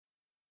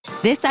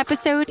This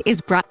episode is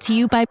brought to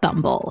you by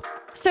Bumble.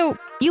 So,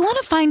 you want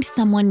to find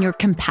someone you're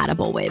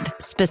compatible with,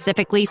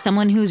 specifically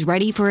someone who's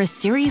ready for a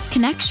serious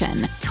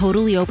connection,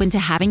 totally open to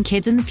having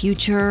kids in the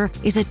future,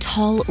 is a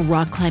tall,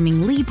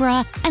 rock-climbing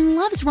Libra, and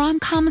loves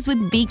rom-coms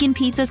with vegan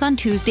pizzas on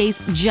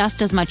Tuesdays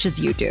just as much as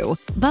you do.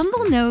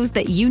 Bumble knows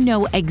that you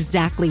know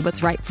exactly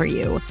what's right for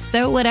you.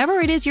 So whatever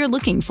it is you're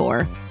looking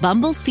for,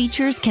 Bumble's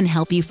features can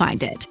help you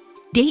find it.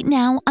 Date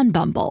now on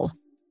Bumble.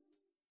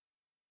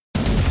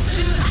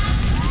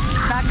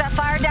 Knock that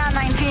fire down,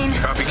 19.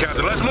 Copy,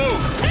 Captain. Let's move.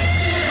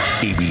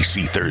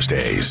 ABC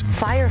Thursdays.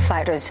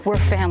 Firefighters, we're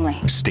family.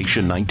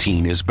 Station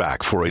 19 is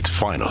back for its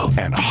final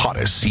and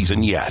hottest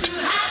season yet.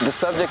 The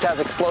subject has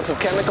explosive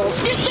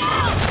chemicals.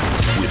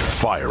 With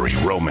fiery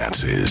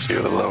romances.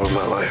 You're the love of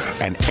my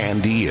life. And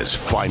Andy is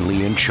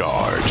finally in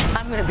charge.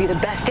 I'm going to be the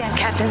best damn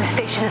captain the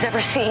station has ever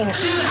seen.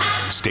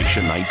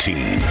 Station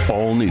 19.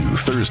 All new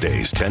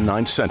Thursdays,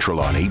 10/9 Central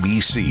on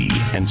ABC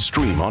and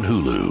stream on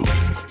Hulu.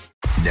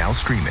 Now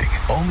streaming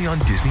only on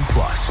Disney+.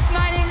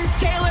 My name is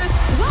Taylor.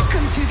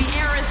 Welcome to the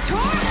Eras Tour.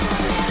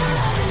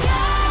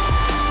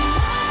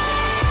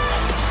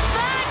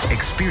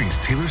 Experience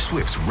Taylor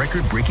Swift's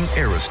record-breaking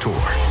Eras Tour.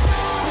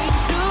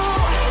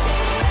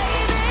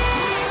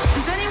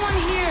 Does anyone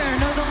here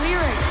know the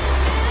lyrics?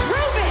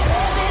 Prove it!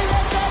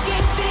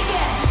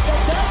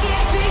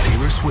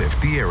 Taylor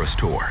Swift The Eras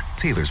Tour,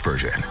 Taylor's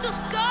version,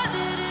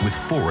 with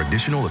 4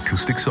 additional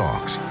acoustic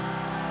songs.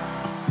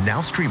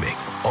 Now streaming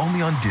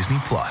only on Disney+.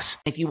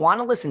 If you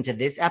want to listen to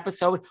this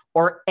episode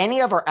or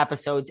any of our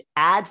episodes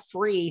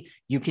ad-free,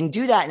 you can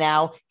do that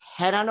now.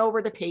 Head on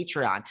over to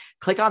Patreon.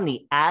 Click on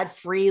the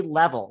ad-free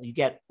level. You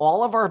get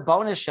all of our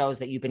bonus shows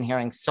that you've been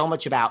hearing so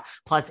much about.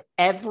 Plus,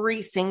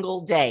 every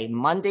single day,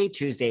 Monday,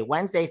 Tuesday,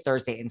 Wednesday,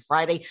 Thursday, and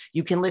Friday,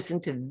 you can listen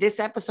to this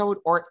episode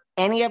or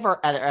any of our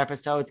other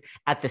episodes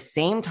at the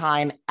same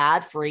time,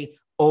 ad-free,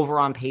 over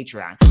on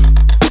Patreon.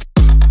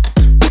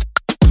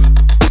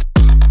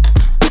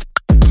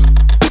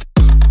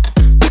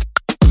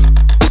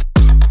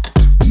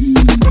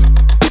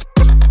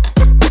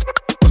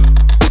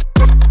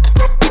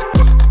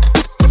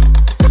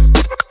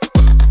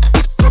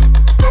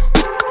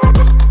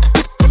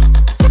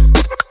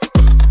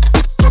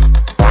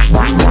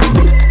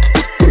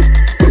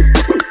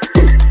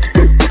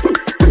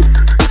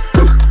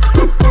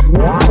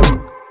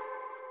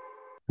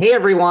 Hey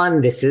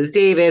everyone, this is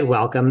David.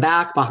 Welcome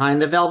back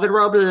behind the velvet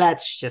robe.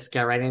 Let's just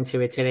get right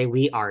into it today.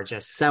 We are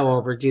just so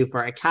overdue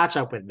for a catch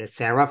up with Miss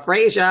Sarah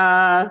Fraser.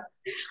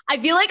 I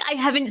feel like I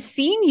haven't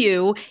seen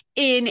you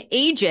in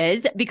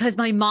ages because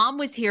my mom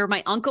was here.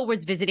 My uncle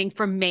was visiting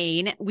from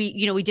Maine.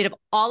 We did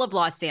all of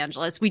Los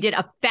Angeles. We did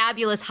a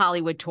fabulous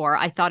Hollywood tour.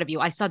 I thought of you.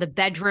 I saw the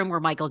bedroom where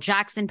Michael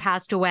Jackson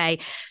passed away,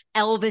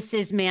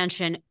 Elvis's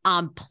mansion,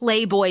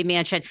 Playboy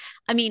mansion.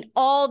 I mean,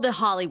 all the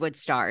Hollywood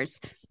stars.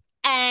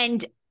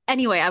 And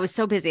anyway, I was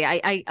so busy.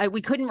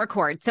 We couldn't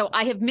record. So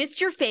I have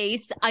missed your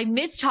face. I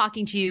miss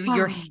talking to you.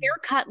 Your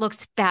haircut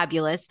looks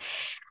fabulous.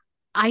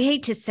 I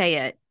hate to say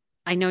it.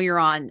 I know you're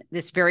on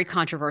this very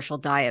controversial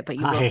diet, but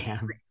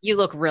you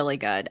look really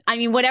good. I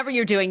mean, whatever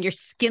you're doing, your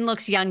skin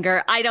looks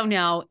younger. I don't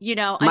know.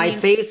 My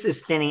face is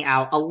thinning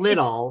out a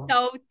little.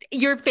 So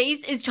your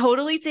face is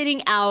totally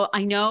thinning out.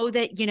 I know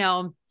that,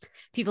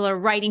 people are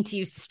writing to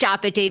you,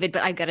 stop it, David,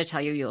 but I've got to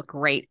tell you, you look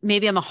great.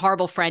 Maybe I'm a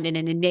horrible friend and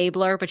an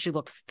enabler, but you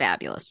look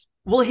fabulous.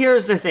 Well,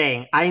 here's the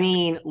thing. I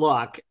mean,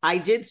 look, I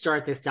did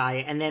start this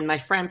diet, and then my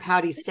friend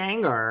Patty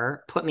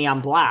Stanger put me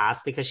on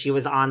blast because she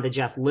was on the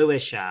Jeff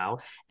Lewis show.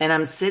 And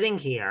I'm sitting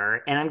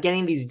here and I'm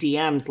getting these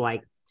DMs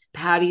like,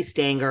 Patty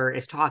Stanger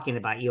is talking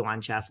about you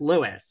on Jeff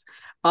Lewis.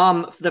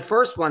 The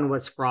first one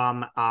was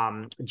from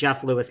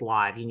Jeff Lewis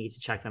Live. You need to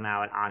check them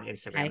out on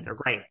Instagram. Okay. They're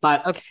great.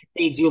 But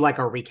they do like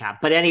a recap.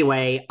 But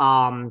anyway,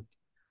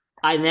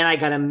 and then I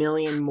got a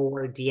million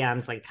more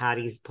DMs like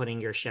Patty's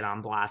putting your shit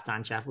on blast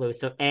on Jeff Lewis.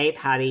 So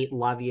Patty,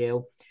 love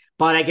you.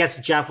 But I guess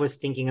Jeff was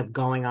thinking of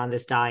going on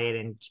this diet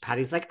and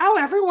Patty's like, oh,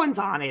 everyone's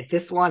on it.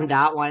 This one,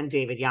 that one,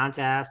 David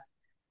Yontef.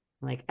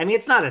 Like, I mean,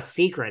 it's not a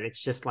secret.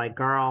 It's just like,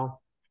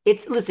 girl,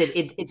 it's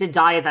a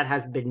diet that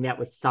has been met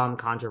with some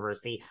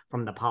controversy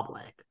from the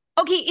public.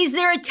 Okay, is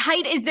there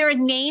a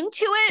name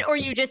to it, or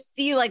you just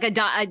see like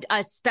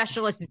a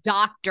specialist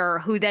doctor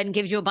who then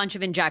gives you a bunch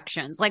of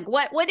injections? Like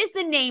what is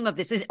the name of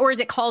this? Or is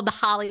it called the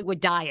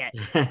Hollywood diet?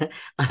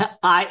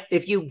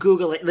 If you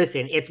Google it,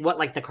 listen, it's what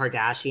like the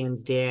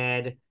Kardashians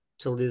did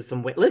to lose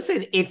some weight.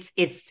 Listen,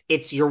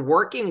 it's you're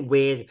working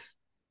with.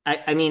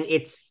 I mean,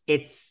 it's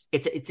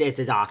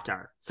a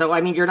doctor. So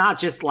I mean, you're not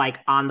just like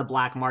on the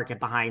black market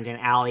behind an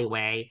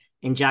alleyway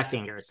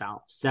injecting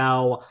yourself.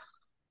 So.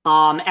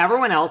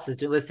 Everyone else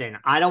is listen,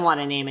 I don't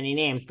want to name any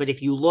names, but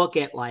if you look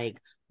at like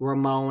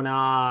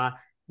Ramona,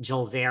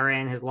 Jill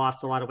Zarin has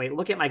lost a lot of weight.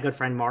 Look at my good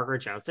friend Margaret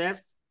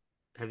Josephs.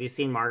 Have you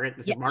seen Margaret?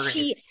 Yeah, Margaret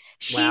she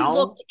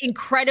looked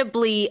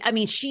incredibly. I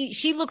mean,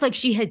 she looked like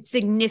she had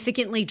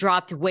significantly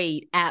dropped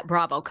weight at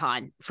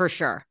BravoCon for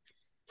sure.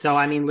 So,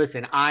 I mean,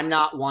 listen, I'm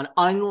not one,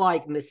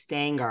 unlike Miss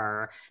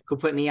Stanger, who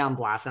put me on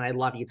blast, and I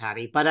love you,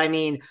 Patty. But I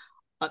mean,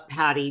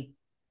 Patty,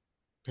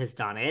 has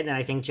done it, and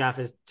I think Jeff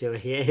is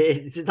doing it.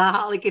 It's the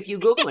like if you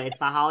Google it, it's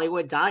the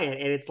Hollywood diet,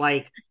 and it's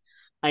like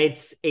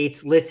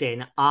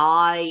listen,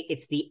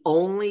 it's the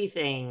only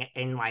thing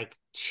in like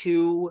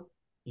 2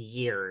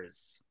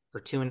 years or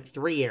 2 and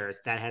 3 years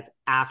that has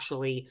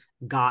actually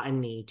gotten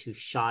me to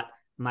shut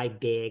my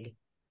big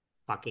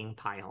fucking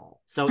pie hole.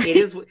 So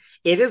it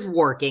is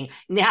working.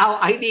 Now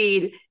I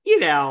need,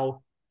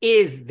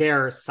 is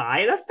there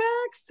side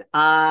effects?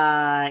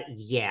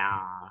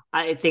 Yeah.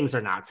 Things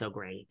are not so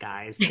great,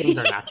 guys. Things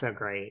are not so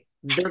great.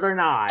 They're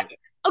not.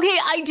 Okay,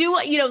 I do,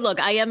 look,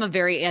 I am a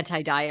very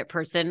anti-diet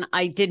person.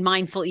 I did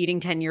mindful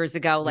eating 10 years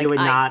ago. Like you would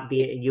not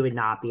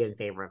be in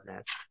favor of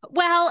this.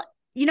 Well,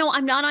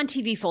 I'm not on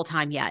TV full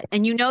time yet.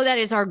 And that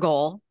is our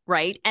goal,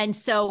 right? And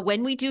so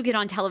when we do get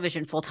on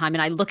television full time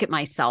and I look at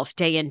myself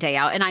day in, day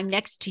out, and I'm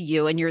next to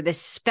you and you're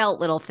this spelt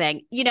little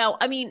thing,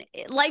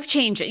 life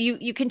change,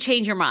 you can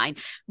change your mind.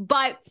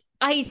 But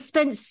I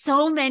spent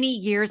so many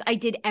years, I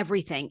did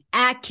everything.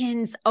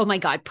 Atkins, oh my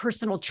God,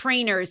 personal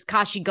trainers,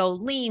 Kashi Go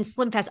Lean,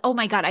 Slim Fast. Oh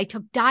my God, I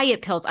took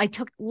diet pills. I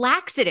took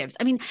laxatives.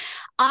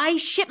 I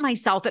shit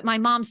myself at my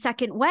mom's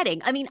second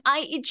wedding. I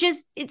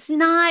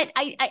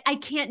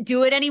can't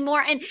do it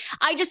anymore. And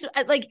I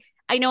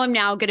know I'm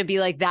now going to be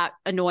like that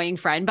annoying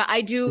friend, but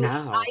I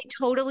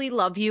totally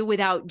love you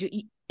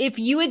if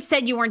you had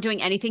said you weren't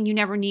doing anything, you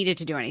never needed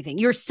to do anything.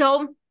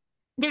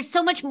 There's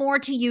so much more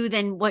to you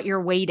than what your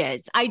weight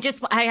is. I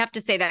have to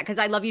say that because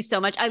I love you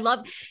so much. I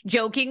love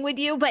joking with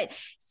you, but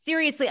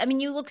seriously,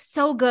 you look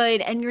so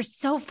good and you're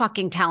so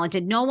fucking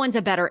talented. No one's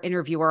a better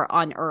interviewer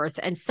on earth.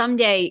 And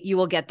someday you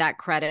will get that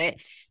credit.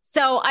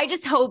 So I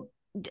just hope,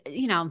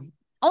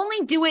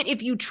 only do it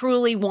if you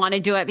truly want to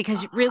do it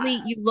because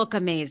really you look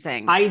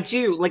amazing. I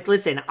do.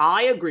 Listen,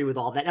 I agree with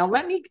all that. Now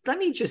let me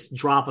just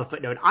drop a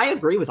footnote. I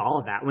agree with all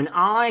of that. When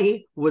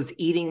I was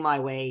eating my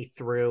way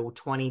through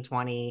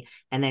 2020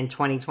 and then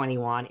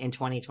 2021 and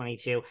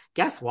 2022,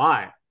 guess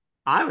what?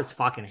 I was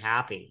fucking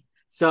happy.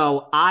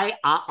 So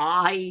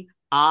I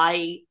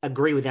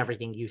agree with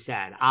everything you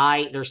said.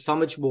 There's so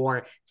much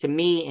more to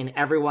me and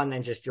everyone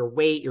than just your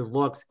weight, your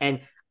looks,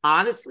 and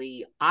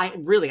honestly, I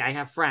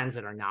have friends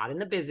that are not in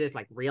the business,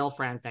 like real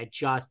friends that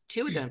just,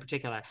 two of them in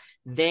particular,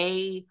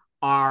 they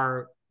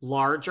are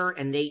larger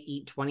and they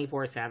eat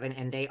 24/7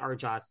 and they are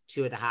just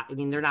two of the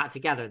they're not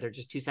together. They're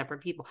just two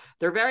separate people.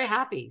 They're very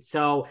happy.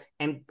 So,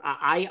 and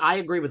I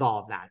agree with all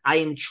of that. I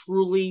am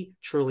truly,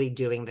 truly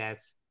doing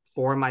this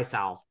for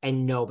myself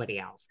and nobody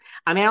else.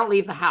 I don't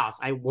leave the house.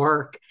 I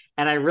work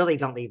and I really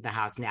don't leave the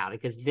house now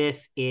because the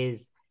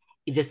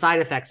side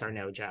effects are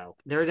no joke.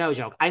 They're no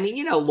joke.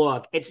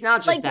 Look, it's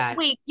not just that.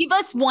 Wait, give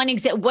us one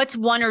example. What's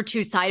one or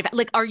two side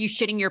effects? Are you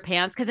shitting your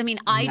pants? Because I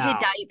did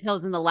diet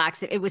pills and the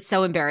laxative. It was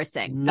so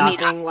embarrassing.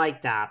 Nothing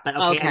like that. But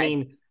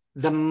okay.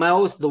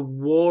 The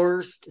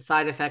worst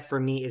side effect for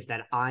me is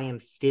that I am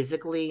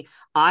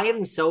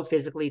so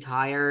physically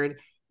tired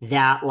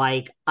that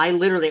I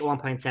literally at one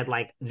point said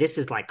this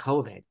is like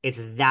COVID. It's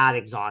that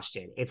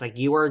exhaustion. It's like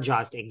you are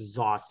just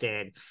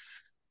exhausted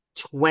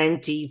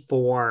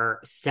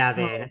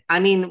 24/7.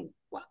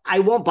 I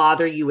won't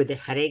bother you with the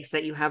headaches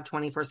that you have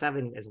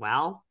 24/7 as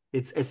well.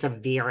 It's a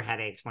severe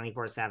headache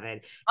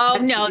 24/7. Oh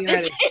no,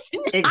 this is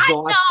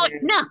exhaustion.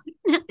 No.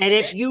 And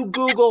if you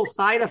Google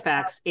side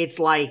effects, it's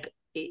like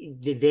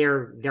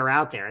they're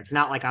out there. It's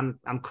not like I'm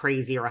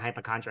crazy or a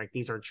hypochondriac.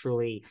 These are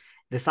truly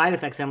the side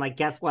effects. I'm like,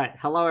 guess what?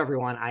 Hello,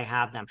 everyone. I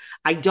have them.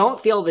 I don't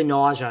feel the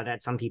nausea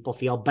that some people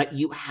feel, but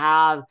you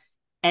have.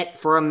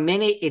 For a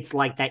minute, it's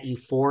like that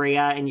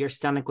euphoria in your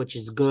stomach, which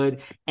is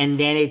good. And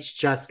then it's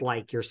just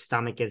like your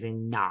stomach is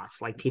in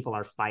knots, like people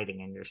are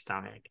fighting in your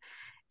stomach.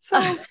 So,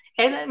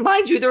 and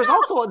mind you, there's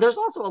also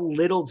a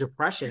little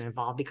depression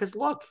involved because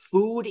look,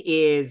 food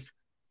is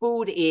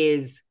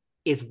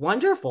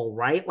wonderful,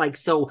 right?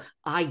 So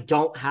I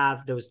don't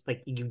have those,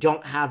 you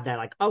don't have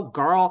that, oh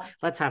girl,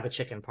 let's have a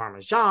chicken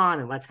parmesan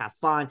and let's have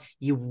fun.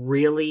 You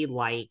really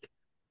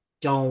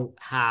don't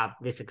have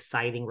this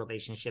exciting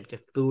relationship to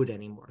food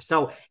anymore.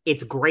 So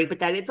it's great, but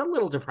that it's a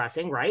little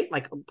depressing, right?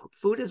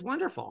 Food is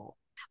wonderful.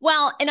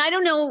 Well, and I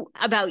don't know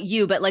about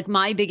you, but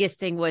my biggest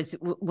thing was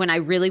when I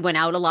really went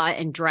out a lot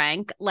and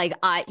drank,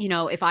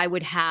 if I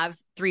would have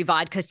 3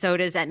 vodka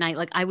sodas at night,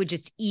 I would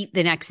just eat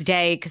the next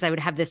day because I would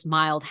have this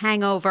mild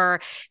hangover.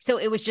 So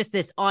it was just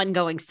this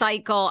ongoing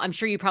cycle. I'm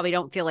sure you probably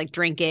don't feel like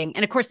drinking.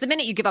 And of course, the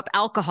minute you give up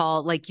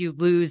alcohol, you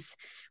lose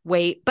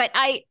weight. But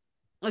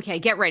okay,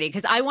 get ready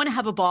because I want to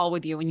have a ball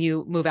with you when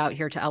you move out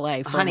here to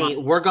LA. Honey,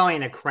 we're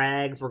going to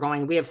Craig's.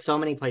 We have so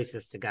many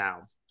places to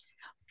go.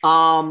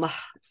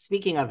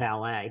 Speaking of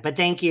LA, but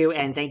thank you.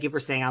 And thank you for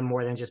saying I'm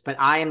more than just, but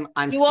I'm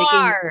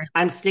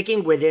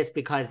sticking with this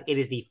because it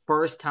is the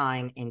first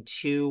time in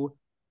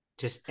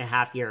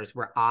 2.5 years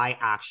where I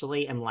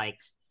actually am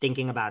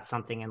thinking about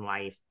something in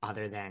life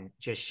other than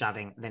just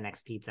shoving the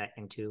next pizza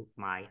into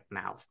my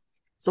mouth.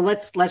 So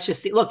let's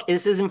just see. Look,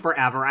 this isn't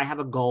forever. I have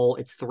a goal.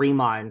 It's 3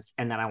 months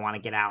and then I want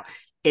to get out.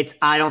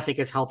 I don't think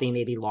it's healthy,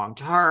 maybe long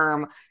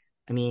term.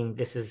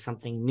 This is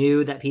something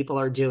new that people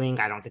are doing.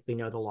 I don't think we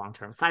know the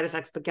long-term side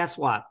effects, but guess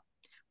what?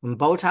 When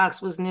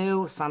Botox was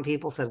new, some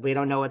people said, we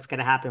don't know what's going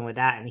to happen with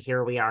that. And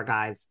here we are,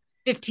 guys.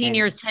 15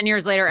 years, 10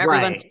 years later,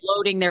 everyone's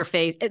loading their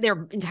face,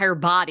 their entire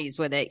bodies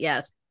with it.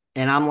 Yes.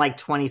 And I'm like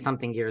 20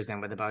 something years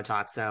in with the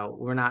Botox. So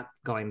we're not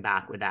going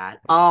back with that.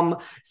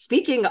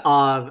 Speaking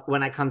of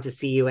when I come to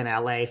see you in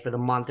LA for the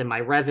month in my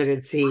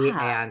residency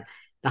and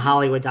the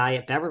Hollywood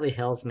Diet, Beverly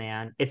Hills,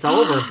 man, it's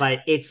over.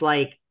 But it's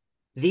like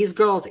these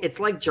girls, it's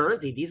like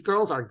Jersey. These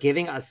girls are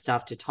giving us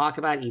stuff to talk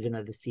about, even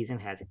though the season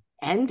has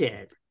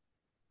ended.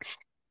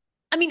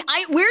 I mean,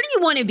 where do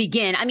you want to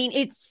begin? I mean,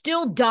 it's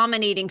still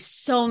dominating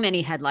so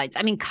many headlines.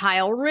 I mean,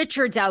 Kyle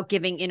Richards out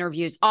giving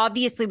interviews.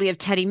 Obviously, we have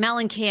Teddy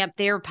Mellencamp.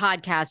 Their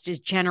podcast is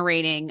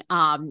generating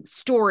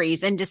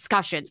stories and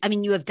discussions. I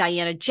mean, you have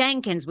Diana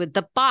Jenkins with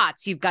the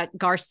bots. You've got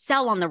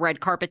Garcelle on the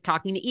red carpet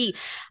talking to E.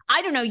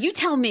 I don't know. You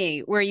tell me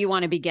where you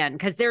want to begin,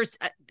 because there's,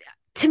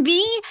 to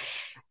me,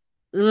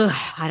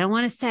 I don't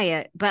want to say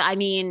it, but I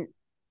mean,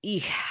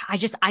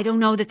 I don't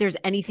know that there's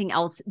anything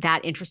else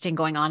that interesting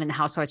going on in the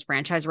Housewives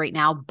franchise right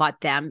now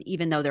but them,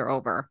 even though they're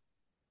over.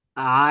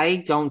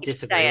 I don't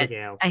disagree with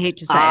you. I hate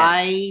to say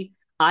it.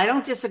 I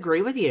don't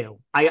disagree with you.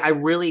 I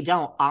really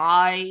don't.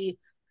 I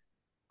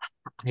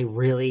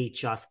really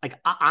just like,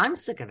 I'm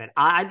sick of it.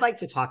 I'd like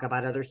to talk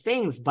about other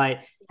things, but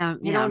I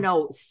don't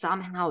know.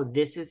 Somehow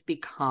this has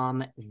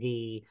become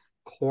the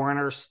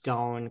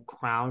cornerstone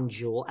crown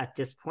jewel at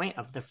this point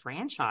of the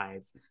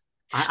franchise.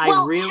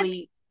 I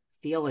really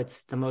feel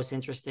it's the most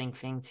interesting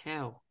thing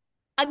too.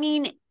 I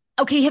mean,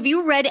 okay, have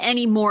you read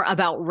any more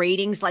about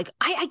ratings? Like,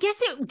 I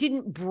guess it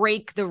didn't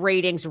break the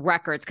ratings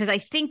records, because I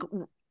think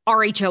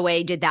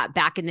RHOA did that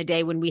back in the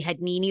day when we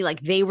had NeNe. Like,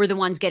 they were the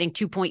ones getting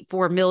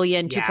 2.4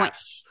 million.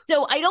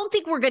 So I don't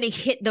think we're going to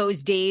hit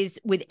those days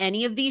with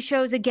any of these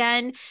shows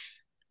again.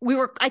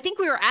 I think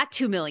we were at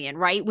 2 million,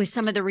 right? With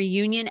some of the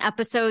reunion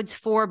episodes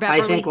for Beverly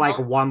Hills. I think like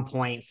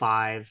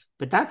 1.5,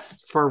 but that's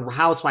for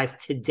Housewives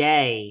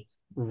today.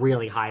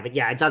 Really high, but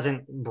yeah, it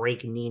doesn't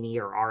break NeNe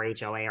or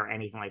RHOA or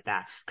anything like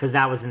that, because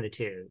that was in the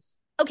 2s.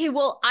 Okay,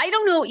 well, I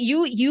don't know.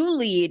 You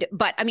lead,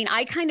 but I mean,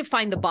 I kind of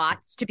find the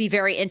bots to be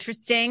very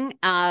interesting. You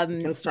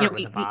can start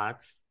with the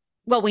bots.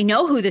 Well, we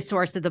know who the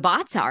source of the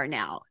bots are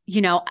now.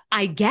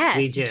 I guess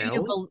we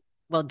do.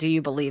 Do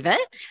you believe it?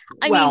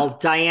 I mean,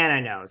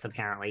 Diana knows,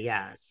 apparently,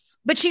 yes.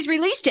 But she's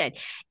released it.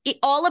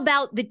 All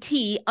about the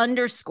 _,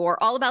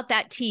 all about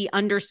that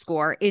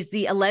T_ is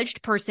the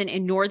alleged person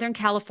in Northern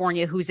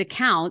California whose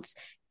accounts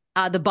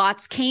the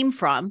bots came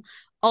from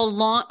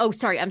along. Oh,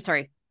 sorry. I'm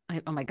sorry.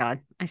 Oh my God.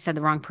 I said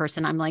the wrong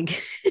person. I'm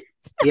like.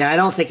 Yeah, I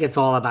don't think it's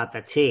all about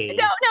the T.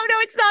 No,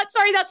 it's not.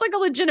 Sorry. That's like a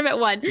legitimate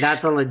one.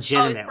 That's a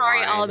legitimate sorry,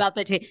 one. All about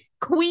the T.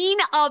 Queen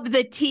of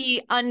the T_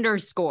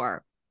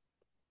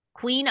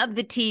 Queen of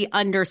the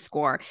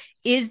T_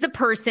 is the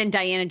person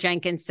Diana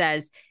Jenkins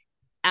says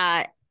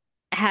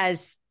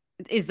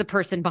is the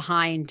person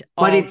behind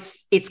all. But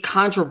it's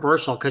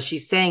controversial, because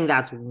she's saying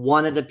that's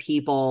one of the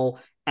people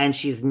and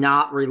she's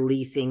not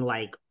releasing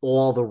like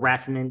all the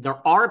rest. And then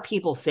there are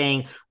people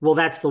saying, well,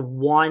 that's the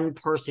one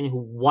person who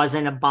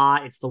wasn't a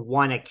bot. It's the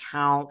one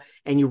account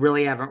and you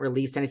really haven't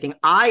released anything.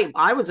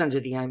 I was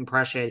under the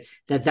impression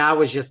that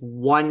was just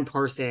one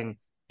person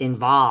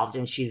involved,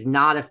 and she's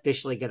not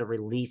officially going to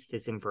release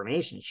this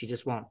information. She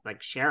just won't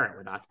like share it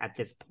with us at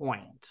this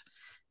point.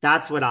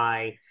 That's what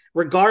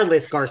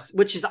regardless,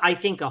 which is, I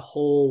think,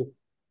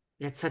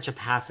 it's such a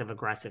passive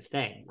aggressive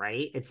thing,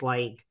 right? It's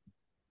like,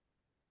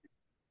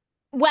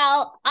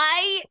 well,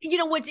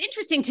 what's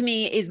interesting to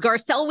me is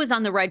Garcelle was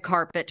on the red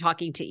carpet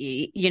talking to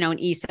E, and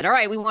E said, all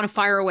right, we want to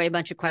fire away a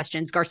bunch of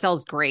questions.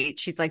 Garcelle's great.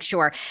 She's like,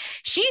 sure.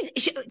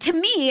 To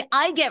me,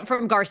 I get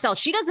from Garcelle,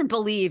 she doesn't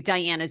believe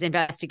Diana's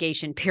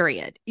investigation,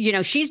 period.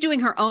 She's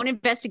doing her own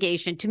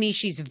investigation. To me,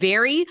 she's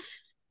very,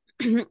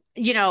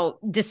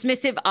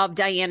 dismissive of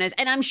Diana's.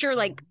 And I'm sure,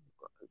 like,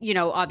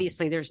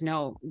 obviously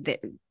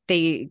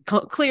they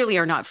clearly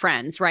are not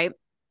friends, right?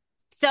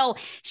 So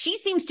she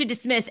seems to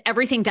dismiss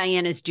everything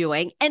Diana's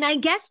doing. And I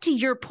guess to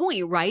your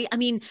point, right? I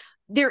mean,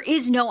 there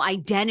is no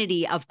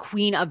identity of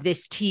Queen of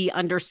this T_,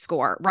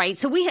 right?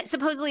 So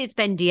supposedly it's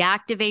been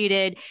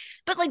deactivated,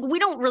 but like, we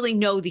don't really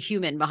know the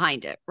human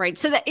behind it, right?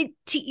 So that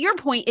to your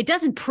point, it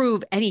doesn't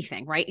prove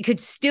anything, right? It could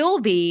still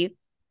be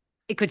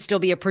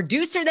a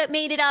producer that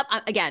made it up.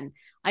 Again,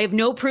 I have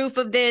no proof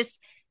of this.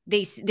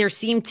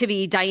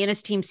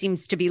 Diana's team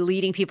seems to be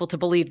leading people to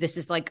believe this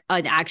is like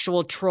an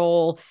actual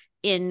troll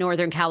in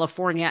Northern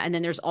California. And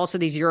then there's also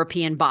these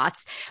European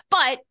bots.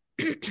 But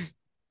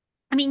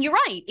I mean, you're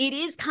right. It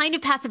is kind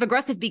of passive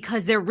aggressive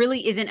because there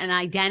really isn't an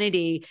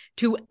identity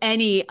to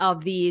any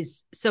of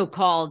these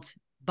so-called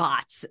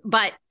bots.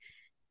 But,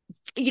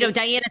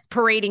 Diana's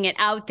parading it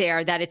out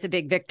there that it's a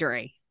big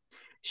victory.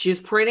 She's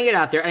parading it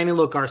out there. I mean,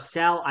 look,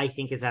 Garcelle, I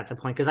think, is at the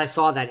point, because I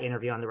saw that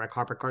interview on the red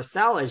carpet.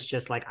 Garcelle is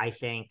just like, I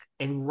think,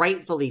 and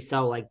rightfully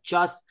so, like,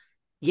 just,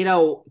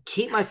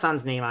 keep my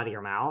son's name out of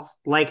your mouth.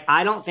 Like,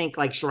 I don't think,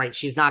 like, she's right.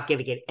 She's not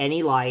giving it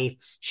any life.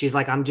 She's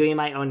like, I'm doing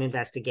my own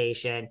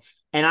investigation.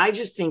 And I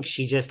just think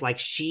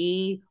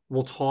she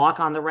will talk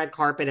on the red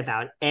carpet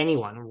about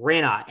anyone,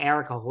 Rinna,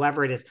 Erica,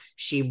 whoever it is.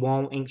 She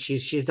won't, and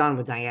she's done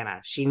with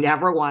Diana. She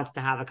never wants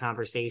to have a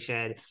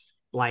conversation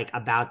like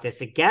about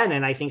this again.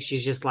 And I think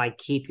she's just like,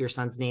 keep your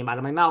son's name out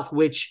of my mouth,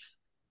 which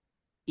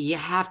you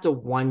have to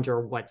wonder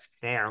what's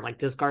there. Like,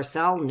 does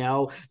Garcelle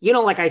know?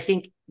 I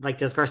think, like,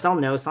 does Garcelle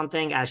know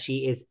something as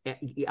she is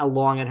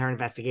along in her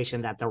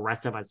investigation that the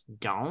rest of us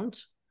don't?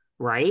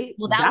 Right?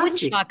 Well, that would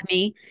shock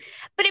me.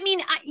 But I mean,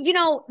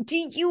 do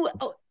you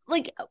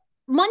like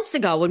months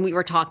ago when we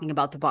were talking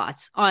about The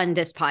Boss on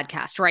this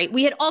podcast, right?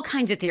 We had all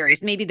kinds of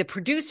theories. Maybe the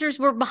producers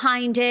were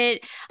behind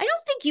it. I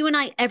don't think you and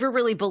I ever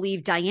really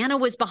believed Diana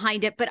was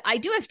behind it. But I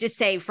do have to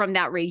say, from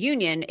that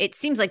reunion, it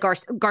seems like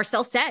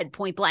Garcelle said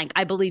point blank,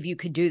 I believe you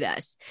could do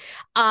this.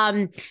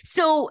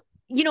 So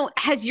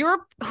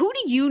who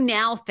do you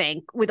now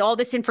think, with all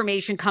this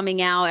information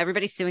coming out,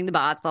 everybody's suing the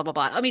bots, blah, blah,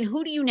 blah. I mean,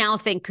 who do you now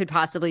think could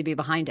possibly be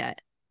behind it?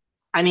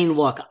 I mean,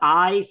 look,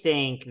 I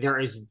think there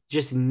is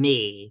just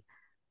me.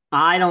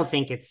 I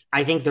think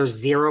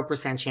there's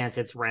 0% chance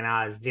it's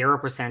Rinna,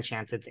 0%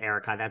 chance it's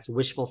Erica. That's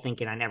wishful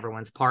thinking on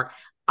everyone's part.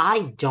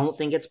 I don't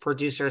think it's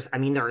producers. I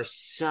mean, I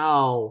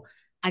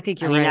think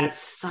you're right. That's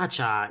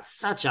such a,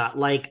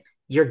 like,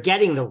 you're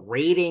getting the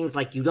ratings.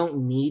 Like, you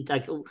don't need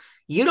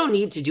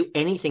to do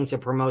anything to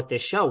promote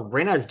this show.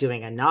 Rinna's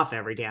doing enough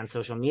every day on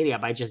social media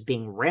by just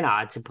being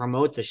Rinna to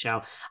promote the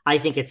show. I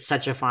think it's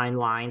such a fine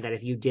line that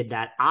if you did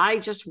that,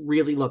 I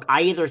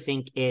either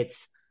think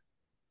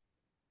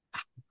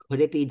could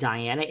it be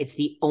Diana? It's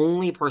the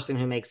only person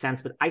who makes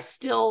sense, but I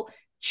still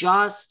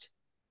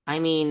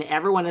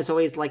everyone is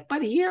always like,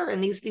 but here,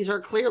 and these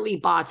are clearly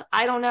bots.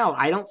 I don't know.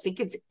 I don't think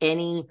there's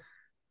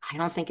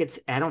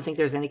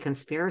any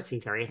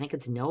conspiracy theory. I think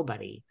it's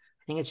nobody.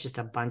 I think it's just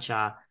a bunch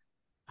of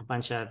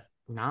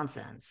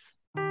nonsense.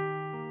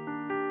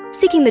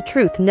 Seeking the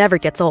truth never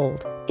gets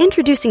old.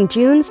 Introducing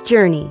June's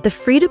Journey, the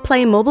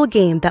free-to-play mobile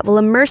game that will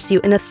immerse you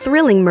in a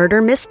thrilling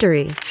murder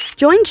mystery.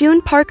 Join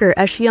June Parker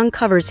as she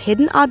uncovers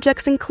hidden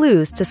objects and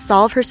clues to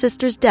solve her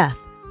sister's death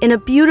in a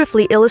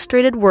beautifully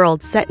illustrated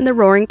world set in the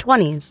Roaring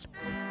 '20s.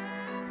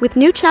 With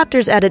new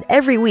chapters added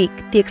every week,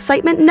 the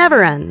excitement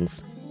never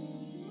ends.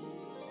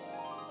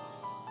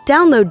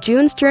 Download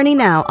June's Journey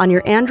now on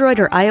your Android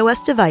or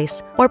iOS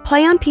device, or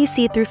play on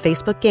PC through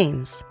Facebook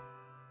Games.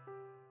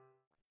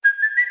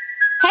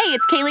 Hey,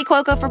 it's Kaylee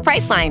Cuoco for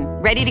Priceline.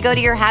 Ready to go to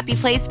your happy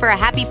place for a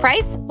happy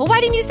price? Well, why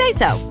didn't you say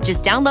so?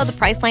 Just download the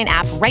Priceline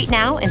app right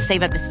now and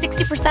save up to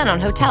 60% on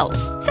hotels.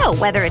 So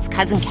whether it's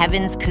Cousin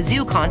Kevin's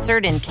Kazoo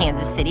Concert in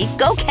Kansas City,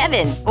 go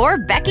Kevin, or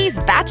Becky's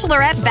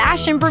Bachelorette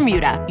Bash in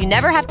Bermuda, you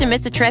never have to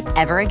miss a trip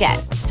ever again.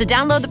 So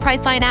download the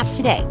Priceline app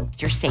today.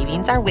 Your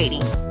savings are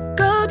waiting.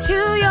 Go to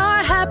your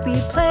happy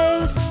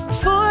place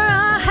for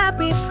a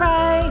happy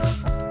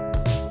price.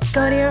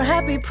 Go to your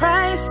happy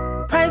price,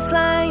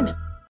 Priceline.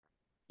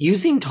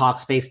 Using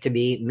Talkspace to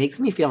me makes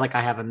me feel like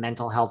I have a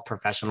mental health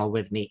professional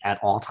with me at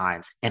all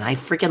times. And I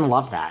freaking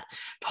love that.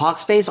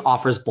 Talkspace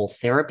offers both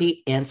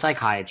therapy and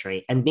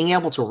psychiatry, and being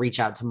able to reach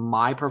out to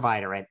my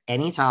provider at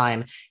any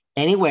time,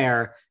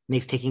 anywhere,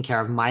 makes taking care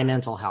of my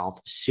mental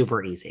health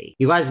super easy.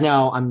 You guys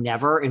know I'm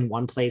never in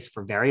one place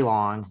for very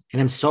long,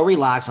 and I'm so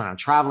relaxed when I'm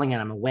traveling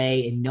and I'm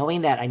away, and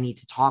knowing that I need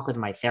to talk with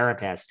my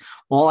therapist,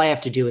 all I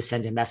have to do is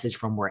send a message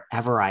from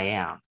wherever I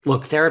am.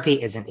 Look,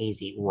 therapy isn't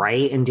easy,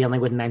 right? And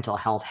dealing with mental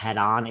health head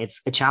on,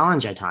 it's a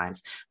challenge at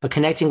times, but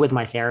connecting with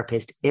my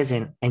therapist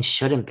isn't and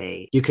shouldn't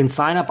be. You can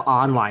sign up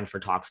online for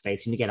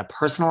Talkspace and you get a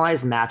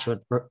personalized match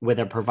with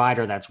a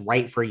provider that's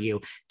right for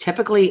you,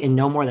 typically in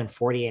no more than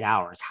 48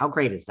 hours. How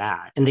great is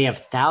that? And they have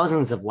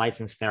thousands of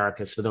licensed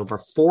therapists with over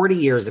 40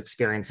 years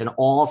experience in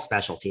all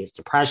specialties: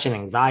 depression,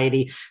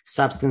 anxiety,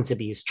 substance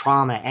abuse,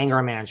 trauma,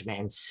 anger management,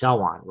 and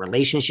so on,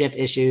 relationship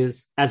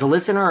issues. As a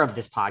listener of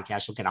this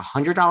podcast, you'll get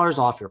 $100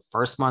 off your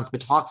first month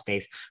with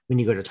Talkspace when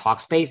you go to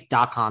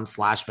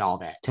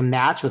Talkspace.com/velvet. To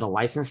match with a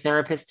licensed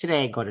therapist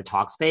today, go to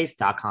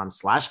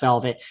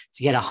Talkspace.com/velvet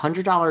to get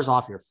 $100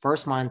 off your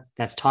first month.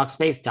 That's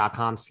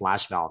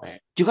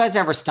Talkspace.com/velvet. Do you guys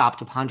ever stop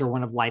to ponder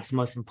one of life's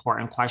most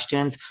important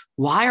questions?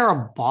 Why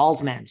are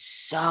bald men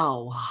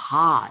so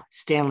hot?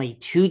 Stanley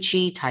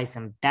Tucci,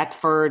 Tyson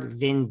Beckford,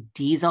 Vin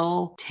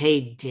Diesel,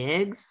 Taye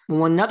Diggs?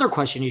 Well, another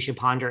question you should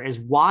ponder is,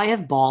 why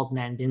have bald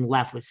men been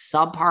left with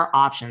subpar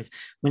options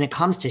when it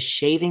comes to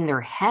shaving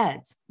their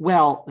heads?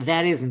 Well,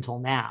 that is until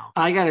now.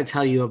 I got to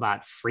tell you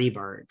about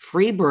Freebird.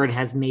 Freebird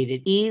has made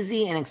it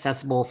easy and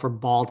accessible for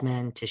bald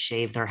men to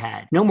shave their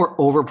head. No more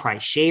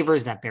overpriced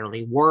shavers that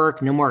barely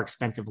work. No more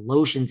expensive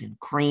lotions and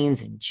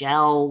creams and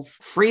gels.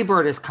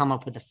 Freebird has come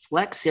up with a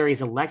Flex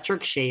Series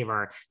electric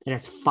shaver that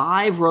has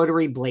 5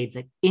 rotary blades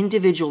that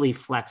individually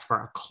flex for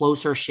a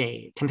closer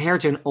shave.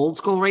 Compared to an old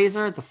school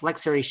razor, the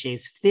Flex Series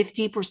shaves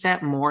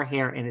 50% more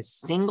hair in a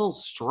single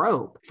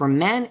stroke for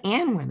men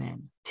and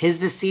women. 'Tis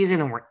the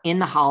season and we're in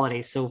the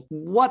holidays, so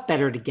what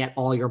better to get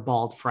all your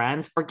bald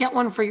friends or get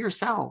one for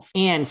yourself?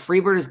 And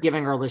Freebird is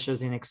giving our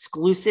listeners an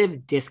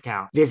exclusive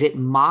discount. Visit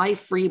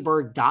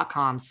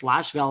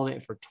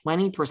myfreebird.com/velvet for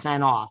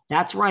 20% off.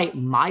 That's right,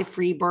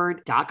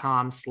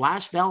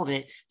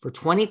 myfreebird.com/velvet for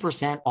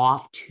 20%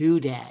 off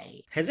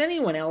today. Has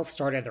anyone else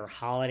started their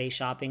holiday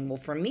shopping? Well,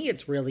 for me,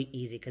 it's really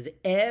easy because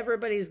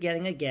everybody's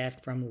getting a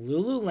gift from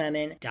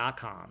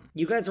Lululemon.com.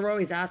 You guys are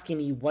always asking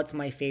me what's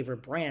my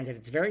favorite brand, and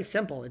it's very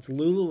simple. It's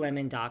Lululemon.com.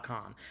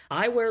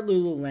 I wear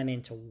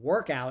Lululemon to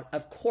work out.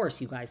 Of course,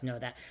 you guys know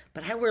that.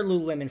 But I wear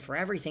Lululemon for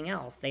everything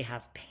else. They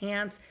have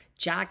pants,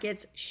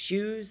 jackets,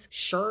 shoes,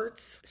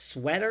 shirts,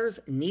 sweaters.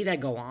 Need I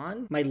go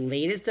on? My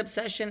latest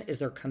obsession is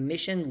their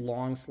commissioned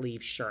long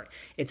sleeve shirt.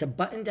 It's a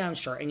button-down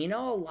shirt. And you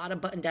know, a lot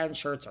of button-down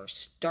shirts are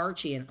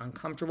starchy and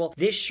uncomfortable.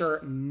 This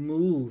shirt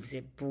moves,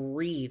 it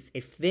breathes,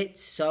 it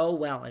fits so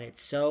well, and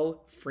it's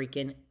so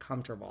freaking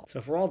comfortable.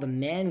 So for all the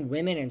men,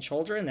 women, and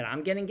children that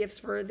I'm getting gifts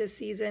for this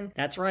season,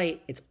 that's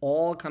right, it's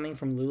all coming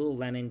from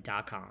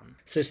Lululemon.com.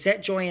 So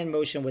set joy in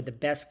motion with the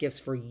best gifts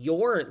for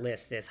your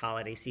list this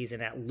holiday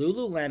season at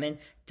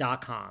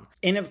Lululemon.com.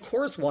 And of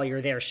course, while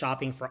you're there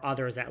shopping for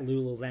others at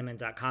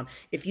Lululemon.com,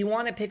 if you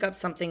want to pick up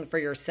something for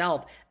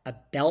yourself, a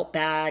belt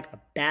bag, a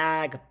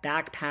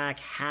backpack,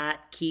 hat,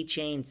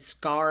 keychain,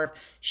 scarf,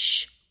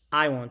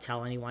 I won't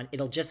tell anyone.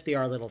 It'll just be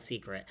our little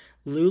secret.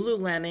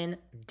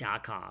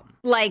 Lululemon.com.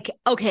 Like,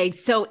 okay,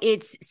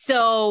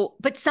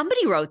 but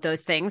somebody wrote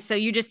those things. So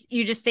you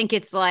just think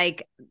it's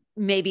like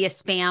maybe a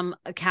spam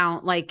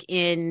account, like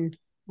in.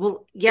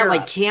 Well, yeah, Europe,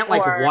 like can't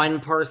like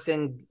one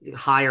person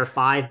hire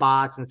 5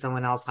 bots and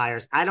someone else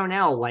hires, I don't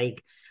know,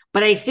 like,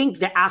 but I think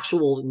the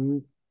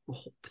actual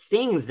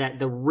things that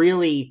the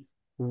really,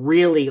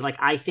 like,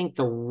 I think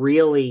the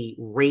really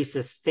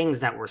racist things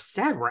that were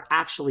said were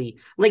actually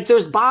like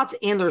there's bots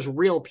and there's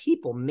real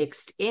people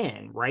mixed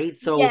in, right?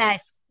 So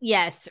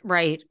yes,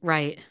 right.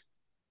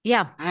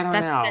 Yeah, I don't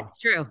know. That's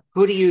true.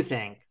 Who do you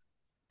think?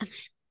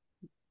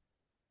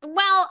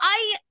 Well,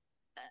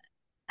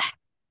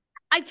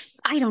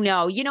 I don't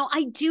know. You know,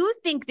 I do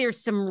think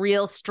there's some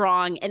real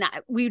strong, and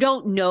we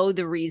don't know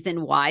the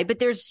reason why, but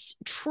there's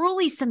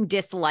truly some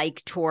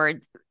dislike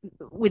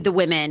with the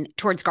women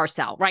towards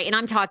Garcelle, right? And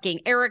I'm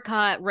talking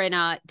Erica,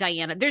 Rinna,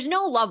 Diana. There's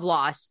no love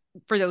loss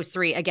for those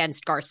 3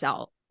 against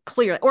Garcelle,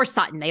 clearly, or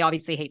Sutton. They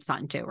obviously hate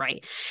Sutton too,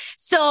 right?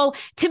 So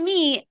to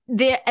me,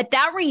 at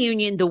that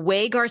reunion, the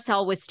way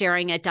Garcelle was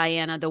staring at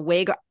Diana,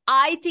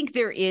 I think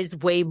there is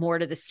way more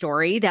to the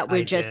story that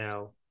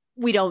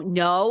we don't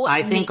know.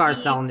 I think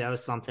Garcelle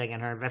knows something in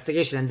her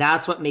investigation, and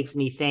that's what makes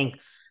me think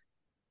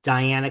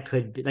Diana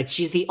could be like,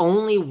 she's the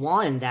only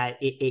one that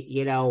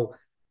the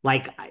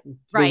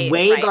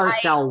way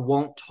Garcelle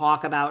won't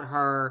talk about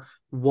her,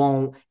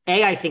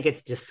 I think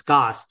it's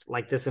discussed,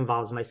 like this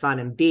involves my son,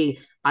 and B,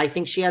 I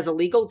think she has a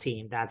legal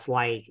team that's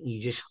like,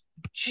 you just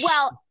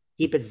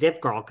keep it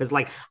zip, girl, because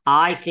like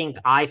I think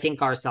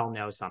Garcelle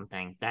knows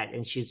something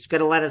and she's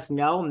gonna let us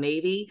know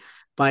maybe.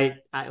 But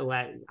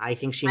I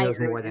think she knows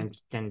more than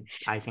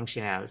I think she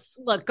knows.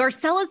 Look,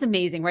 Garcelle is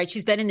amazing, right?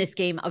 She's been in this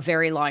game a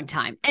very long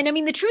time. And I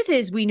mean, the truth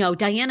is, we know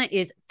Diana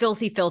is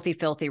filthy, filthy,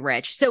 filthy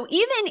rich. So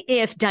even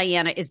if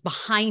Diana is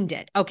behind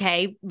it,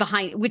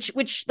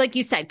 which, like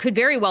you said, could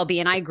very well be,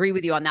 and I agree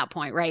with you on that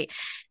point, right?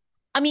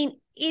 I mean,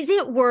 is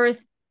it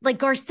worth, like,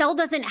 Garcelle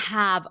doesn't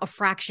have a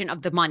fraction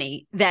of the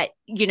money that,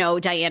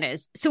 Diana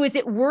is. So is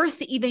it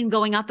worth even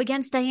going up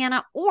against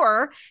Diana?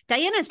 Or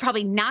Diana is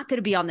probably not going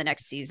to be on the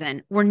next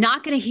season. We're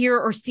not going to hear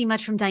or see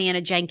much from Diana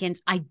Jenkins.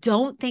 I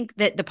don't think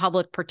that the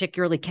public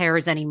particularly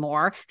cares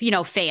anymore,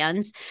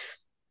 fans.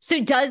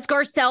 So does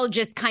Garcelle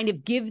just kind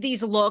of give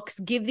these looks,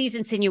 give these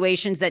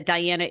insinuations that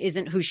Diana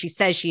isn't who she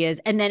says she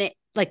is, and then it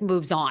like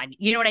moves on?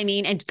 You know what I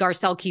mean? And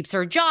Garcelle keeps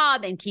her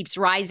job and keeps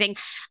rising.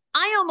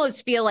 I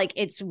almost feel like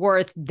it's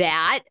worth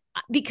that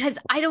because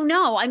I don't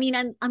know. I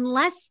mean,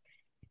 unless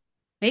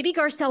maybe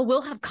Garcelle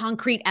will have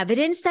concrete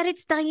evidence that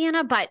it's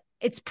Diana, but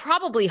it's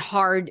probably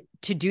hard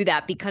to do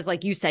that because,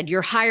 like you said,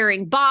 you're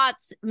hiring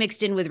bots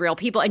mixed in with real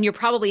people, and you're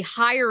probably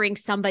hiring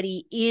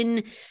somebody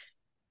in,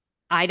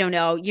 I don't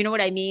know. You know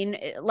what I mean?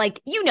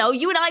 Like, you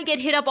and I get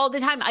hit up all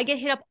the time. I get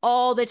hit up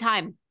all the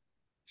time.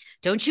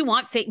 Don't you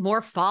want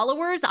more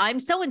followers? I'm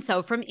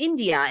so-and-so from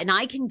India, and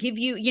I can give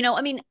you,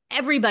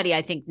 everybody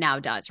I think now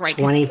does, right?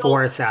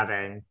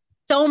 24/7.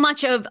 So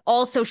much of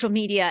all social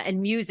media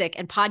and music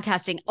and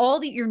podcasting,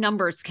 your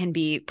numbers can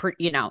be,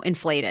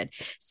 inflated.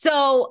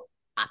 So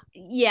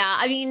yeah,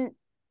 I mean,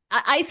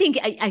 I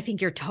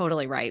think you're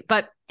totally right.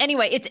 But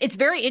anyway, it's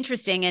very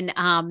interesting.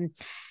 And,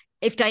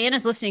 if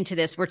Diana's listening to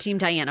this, we're Team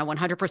Diana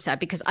 100%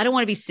 because I don't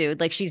want to be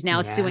sued. Like she's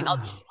now suing.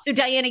 So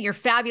Diana, you're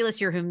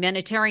fabulous. You're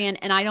humanitarian.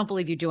 And I don't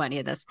believe you do any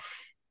of this.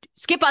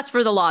 Skip us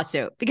for the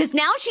lawsuit because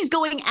now she's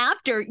going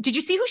after. Did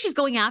you see who she's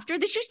going after?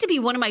 This used to be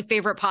one of my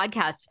favorite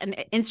podcasts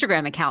and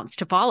Instagram accounts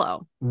to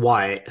follow.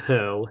 What?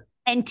 Who?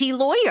 NT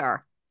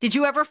Lawyer. Did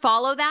you ever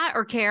follow that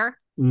or care?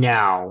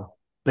 No,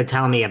 but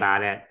tell me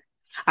about it.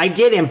 I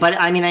didn't, but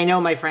I mean, I know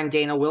my friend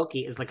Dana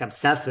Wilkie is like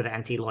obsessed with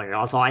Enty Lawyer.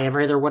 That's all I ever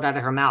hear the word out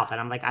of her mouth. And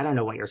I'm like, I don't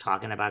know what you're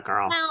talking about,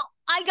 girl. Well,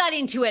 I got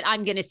into it,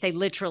 I'm going to say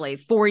literally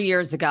 4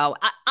 years ago.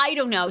 I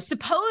don't know.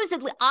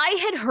 Supposedly,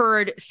 I had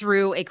heard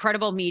through a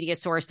credible media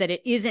source that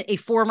it isn't a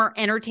former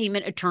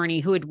entertainment attorney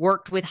who had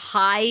worked with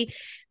high,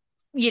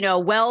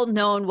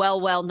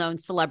 well-known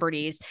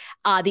celebrities.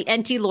 The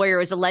Enty Lawyer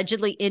is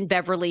allegedly in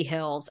Beverly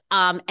Hills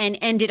and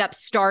ended up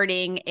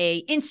starting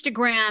a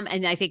Instagram.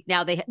 And I think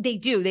now they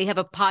have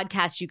a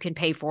podcast you can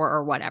pay for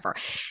or whatever.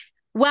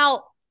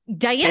 Well,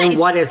 Diana. And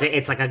what is it?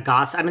 It's like a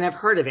gossip. I mean, I've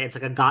heard of it. It's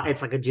like a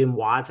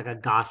Dumois. It's like a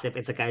gossip.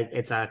 It's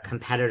a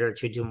competitor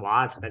to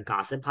Dumois. It's like a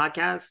gossip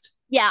podcast.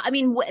 Yeah. I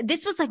mean,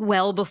 this was like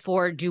well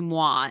before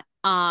Dumois.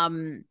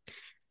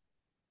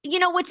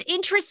 What's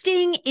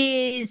interesting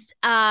is,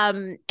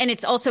 and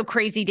it's also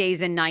Crazy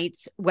Days and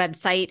Nights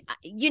website.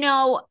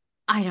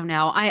 I don't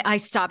know. I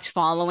stopped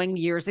following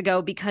years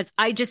ago because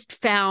I just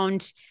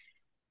found,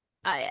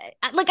 I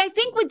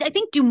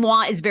think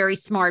Dumois is very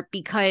smart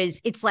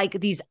because it's like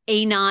these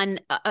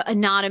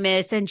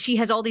anonymous, and she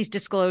has all these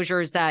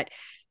disclosures that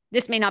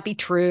this may not be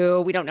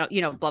true. We don't know,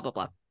 blah, blah,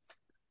 blah.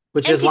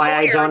 Which is why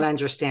I don't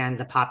understand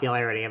the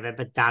popularity of it,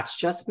 but that's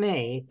just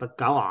me. But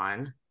go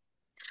on.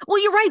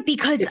 Well, you're right,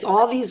 because it's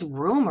all these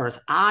rumors.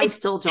 I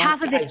still don't.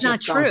 Half of it's not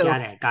true. Don't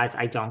get it, guys.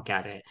 I don't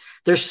get it.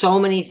 There's so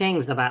many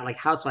things about like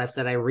Housewives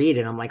that I read,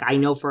 and I'm like, I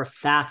know for a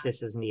fact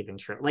this isn't even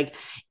true. Like,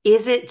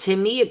 is it, to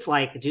me? It's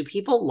like, do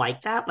people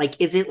like that? Like,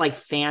 is it like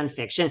fan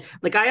fiction?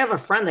 Like, I have a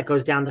friend that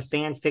goes down the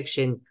fan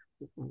fiction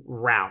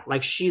route.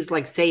 Like, she's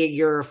like, say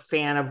you're a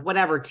fan of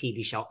whatever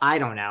TV show, I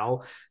don't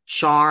know,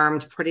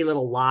 Charmed, Pretty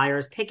Little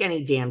Liars, pick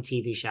any damn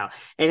TV show,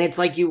 and it's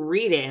like you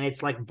read it and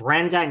it's like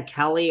Brenda and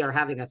Kelly are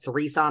having a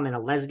threesome and a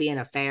lesbian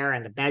affair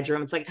in the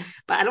bedroom. It's like,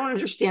 but I don't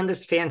understand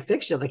this fan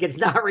fiction. Like, it's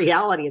not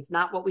reality. It's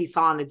not what we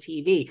saw on the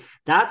TV.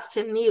 That's,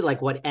 to me,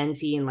 like what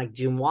Enty and like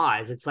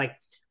Dumois is. It's like,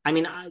 I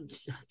mean,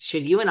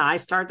 should you and I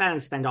start that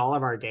and spend all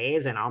of our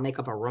days? And I'll make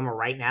up a rumor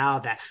right now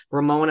that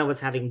Ramona was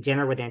having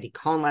dinner with Andy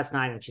Cohen last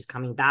night and she's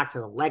coming back to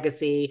the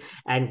Legacy.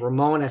 And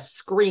Ramona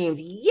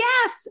screamed,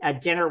 yes, at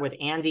dinner with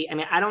Andy. I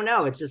mean, I don't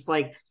know. It's just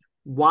like,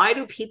 why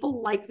do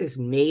people like this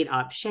made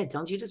up shit?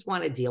 Don't you just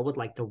want to deal with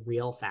like the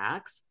real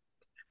facts?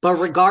 But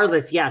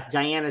regardless, yes,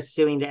 Diana's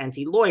suing the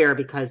Enty Lawyer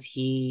because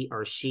he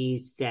or she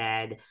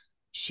said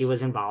she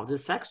was involved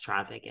with sex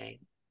trafficking.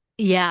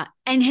 Yeah.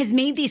 And has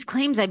made these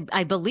claims,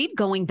 I believe,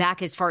 going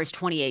back as far as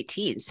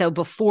 2018. So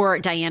before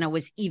Diana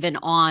was even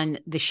on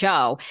the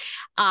show.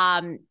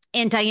 And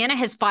Diana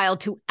has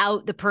filed to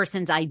out the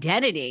person's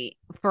identity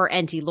for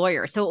Enty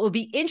Lawyer. So it will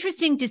be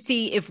interesting to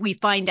see if we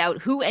find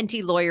out who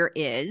Enty Lawyer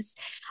is.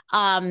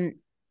 I'm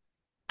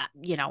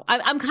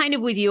kind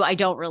of with you. I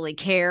don't really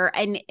care.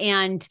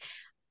 And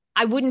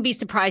I wouldn't be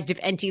surprised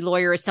if Enty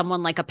Lawyer is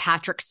someone like a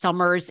Patrick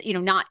Summers,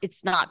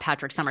 it's not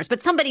Patrick Summers,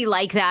 but somebody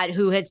like that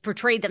who has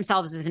portrayed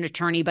themselves as an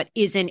attorney, but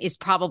is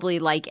probably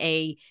like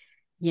a,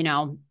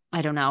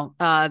 I don't know,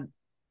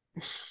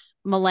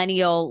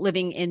 millennial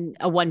living in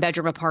a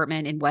 1-bedroom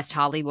apartment in West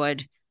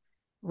Hollywood,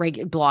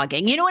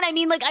 blogging. You know what I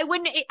mean? Like,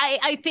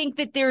 I think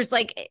that there's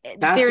like,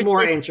 that's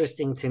more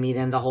interesting to me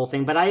than the whole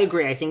thing, but I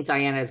agree. I think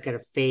Diana is going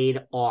to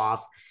fade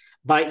off.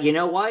 But you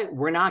know what?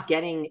 We're not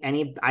getting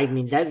any. I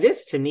mean,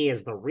 this to me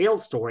is the real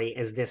story.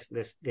 Is this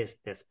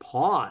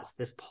pause?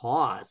 This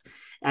pause.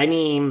 I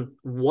mean,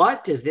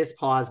 what does this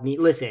pause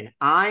mean? Listen,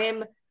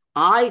 I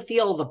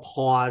feel the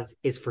pause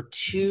is for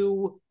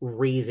two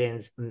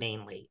reasons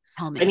mainly.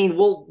 Tell me. I mean,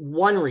 well,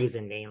 one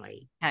reason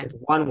mainly. Okay. It's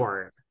one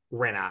word: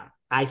 Rinna.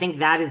 I think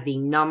that is the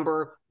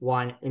number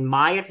one, in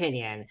my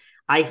opinion.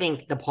 I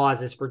think the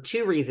pause is for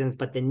two reasons,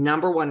 but the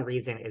number one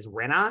reason is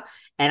Rinna.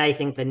 And I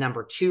think the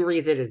number two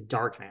reason is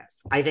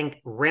darkness. I think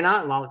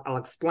Rinna, and I'll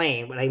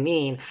explain what I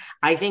mean.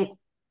 I think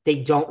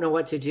they don't know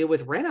what to do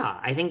with Rinna.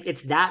 I think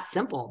it's that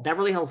simple.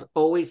 Beverly Hills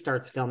always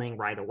starts filming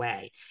right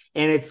away.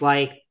 And it's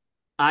like,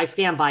 I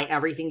stand by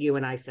everything you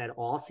and I said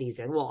all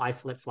season. Well, I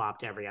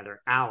flip-flopped every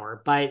other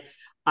hour. But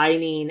I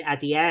mean, at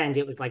the end,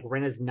 it was like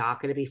Rinna's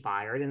not going to be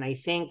fired. And I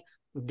think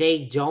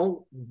they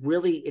don't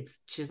really,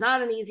 she's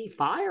not an easy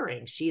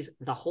firing. She's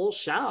the whole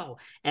show.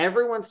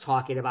 Everyone's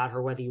talking about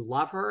her, whether you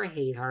love her or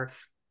hate her.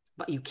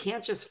 But you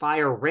can't just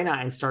fire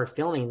Rinna and start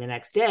filming the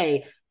next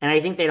day. And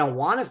I think they don't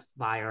want to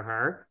fire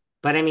her.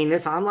 But I mean,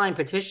 this online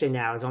petition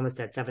now is almost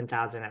at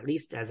 7,000, at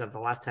least as of the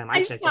last time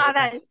I checked. Saw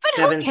that. But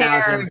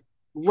 7,000.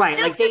 Right.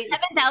 There's like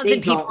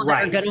 7,000 people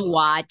that are going to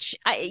watch.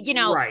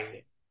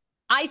 Right.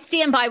 I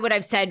stand by what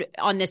I've said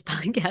on this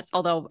podcast,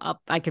 although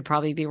I could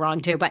probably be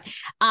wrong too, but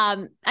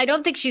I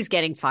don't think she's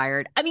getting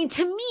fired. I mean,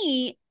 to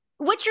me,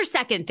 what's your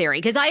second theory?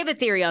 Because I have a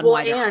theory on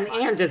why.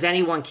 And does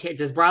anyone care?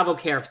 Does Bravo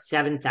care if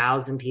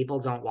 7,000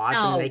 people don't watch?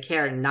 No. I mean, they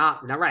care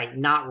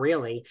not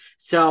really.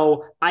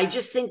 So I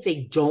just think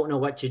they don't know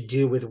what to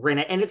do with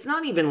Rinna. And it's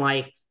not even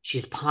like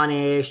she's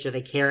punished or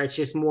they care. It's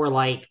just more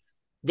like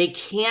they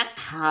can't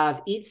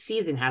have, each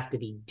season has to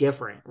be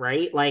different,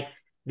 right? Like,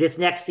 this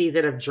next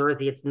season of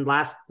Jersey,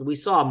 we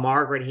saw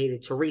Margaret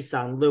hated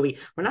Teresa and Louis.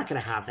 We're not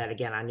going to have that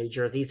again on New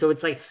Jersey. So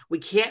it's like, we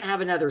can't have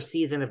another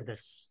season of the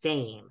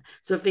same.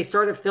 So if they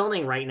started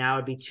filming right now,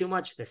 it'd be too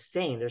much the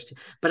same.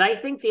 But I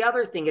think the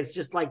other thing is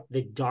just like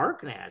the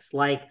darkness,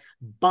 like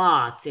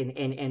bots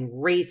and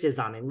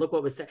racism. And look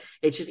what was said.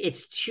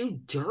 It's too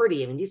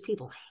dirty. I mean, these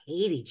people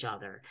hate each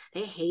other.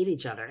 They hate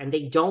each other and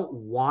they don't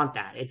want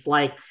that. It's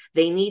like,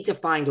 they need to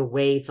find a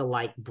way to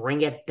like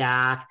bring it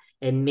back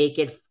and make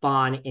it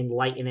fun and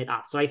lighten it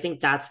up. So I think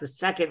that's the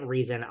second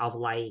reason of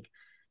like,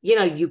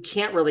 you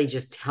can't really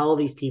just tell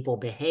these people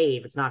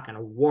behave. It's not going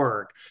to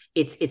work.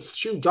 It's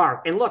too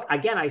dark. And look,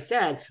 again, I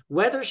said,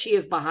 whether she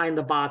is behind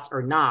the bots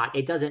or not,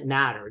 it doesn't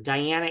matter.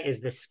 Diana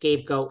is the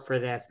scapegoat for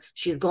this.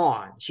 She's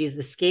gone. She's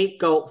the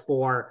scapegoat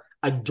for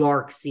a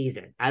dark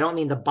season. I don't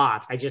mean the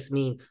bots. I just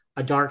mean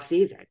a dark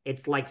season.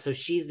 It's like, so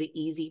she's the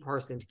easy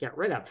person to get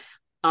rid of.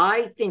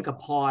 I think a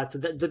pause. So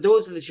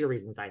those are the two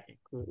reasons I think.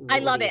 I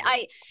love it.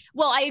 I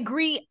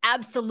agree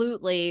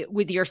absolutely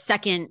with your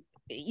second,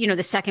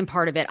 the second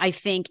part of it. I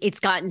think it's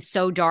gotten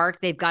so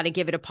dark. They've got to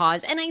give it a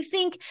pause. And I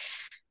think,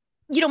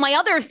 my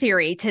other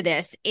theory to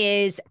this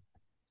is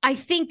I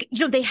think,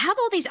 they have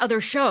all these other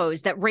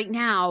shows that right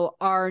now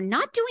are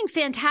not doing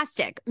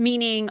fantastic,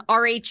 meaning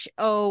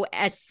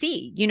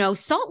RHOSC.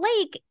 Salt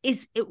Lake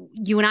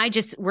you and I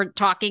just were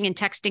talking and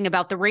texting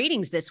about the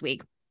ratings this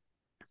week.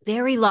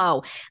 Very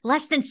low,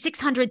 less than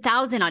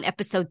 600,000 on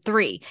episode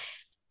 3.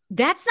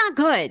 That's not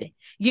good.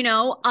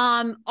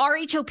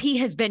 RHOP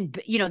has been,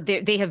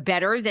 they have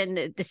better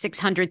than the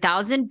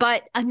 600,000,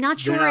 but I'm not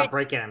sure. They're not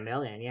breaking 1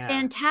 million. Yeah.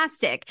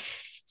 Fantastic.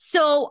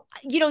 So,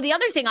 the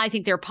other thing I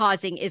think they're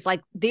pausing is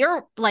like,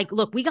 they're like,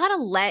 look, we got to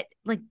let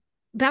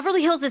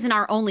Beverly Hills isn't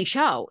our only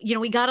show.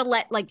 We got to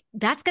let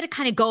that's going to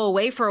kind of go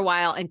away for a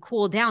while and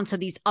cool down so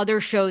these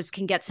other shows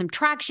can get some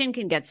traction,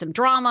 can get some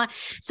drama.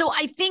 So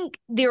I think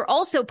they're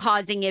also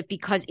pausing it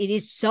because it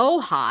is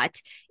so hot.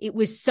 It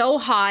was so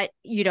hot,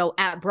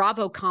 at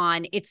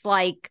BravoCon. It's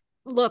like,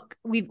 look,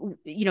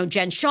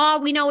 Jen Shaw,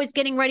 we know, is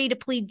getting ready to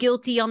plead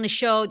guilty on the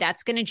show.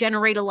 That's going to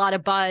generate a lot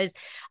of buzz.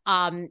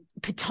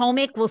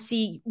 Potomac, we'll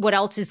see what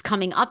else is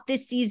coming up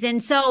this season.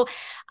 So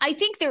I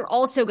think they're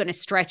also going to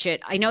stretch it.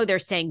 I know they're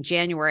saying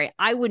January.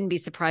 I wouldn't be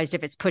surprised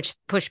if it's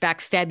pushed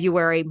back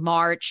February,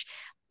 March.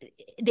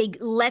 They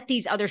let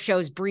these other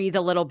shows breathe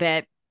a little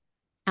bit.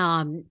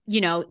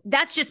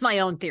 That's just my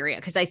own theory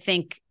because I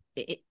think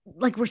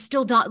we're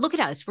still done. Look at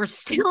us. We're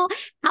still,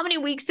 how many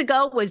weeks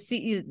ago was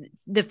the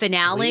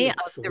finale of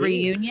the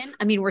reunion?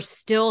 I mean, we're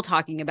still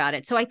talking about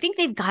it. So I think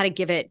they've got to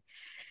give it.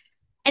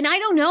 And I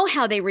don't know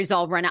how they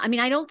resolve Rinna. I mean,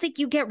 I don't think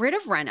you get rid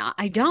of Rinna.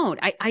 I don't.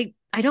 I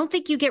don't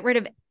think you get rid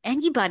of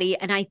anybody.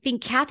 And I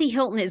think Kathy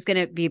Hilton is going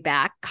to be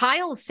back.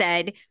 Kyle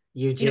said,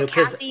 you do,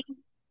 Kathy.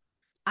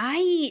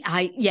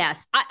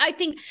 Yes. I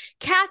think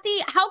Kathy,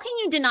 how can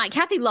you deny?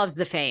 Kathy loves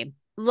the fame.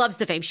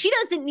 She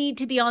doesn't need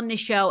to be on the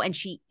show and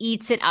she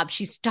eats it up.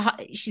 She's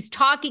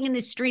talking in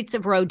the streets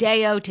of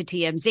Rodeo to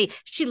TMZ.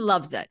 She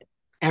loves it.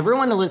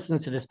 Everyone who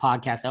listens to this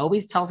podcast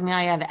always tells me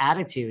I have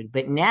attitude,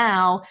 but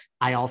now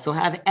I also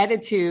have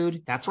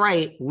attitude. That's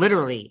right.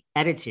 Literally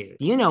attitude.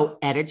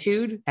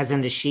 Attitude as in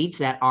the sheets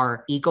that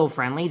are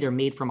eco-friendly. They're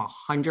made from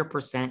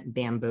 100%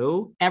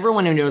 bamboo.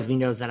 Everyone who knows me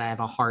knows that I have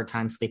a hard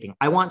time sleeping.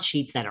 I want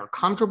sheets that are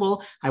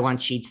comfortable. I want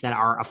sheets that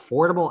are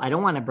affordable. I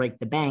don't want to break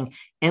the bank.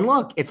 And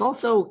look, it's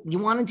also, you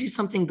want to do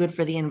something good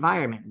for the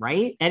environment,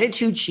 right?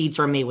 Attitude sheets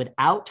are made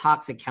without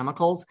toxic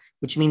chemicals,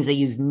 which means they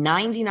use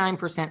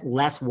 99%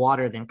 less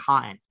water than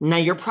cotton. Now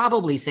you're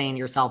probably saying to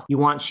yourself, you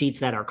want sheets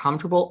that are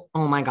comfortable?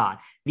 Oh my God.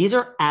 These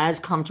are as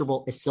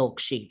comfortable as silk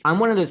sheets. I'm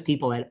one of those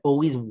people that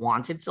always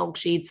wanted silk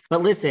sheets.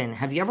 But listen,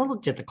 have you ever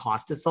looked at the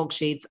cost of silk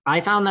sheets? I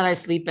found that I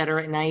sleep better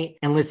at night.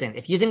 And listen,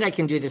 if you think I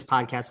can do this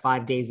podcast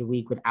 5 days a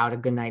week without a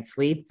good night's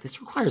sleep, this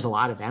requires a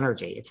lot of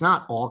energy. It's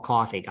not all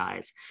coffee,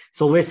 guys.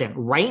 So listen,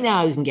 right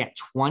now you can get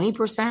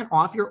 20%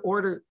 off your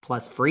order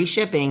plus free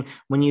shipping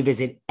when you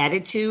visit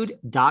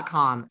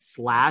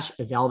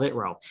ettitude.com/velvet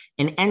rope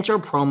and enter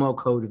promo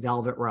code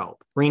velvet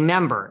rope.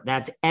 Remember,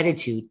 that's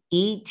Ettitude,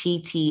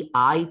 ETTITUDE.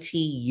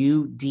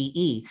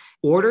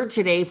 Order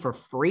today for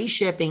free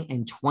shipping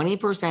and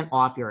 20%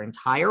 off your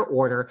entire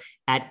order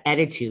at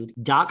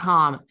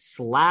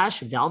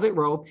ettitude.com/velvet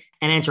rope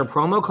and enter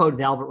promo code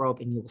velvet rope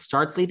and you will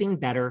start sleeping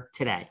better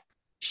today.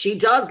 She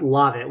does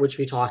love it, which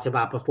we talked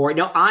about before.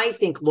 No, I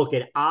think those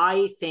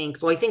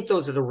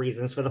are the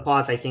reasons for the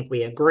pause. I think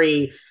we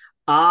agree.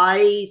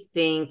 I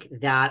think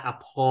that a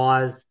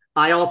pause,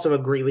 I also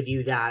agree with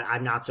you that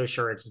I'm not so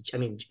sure is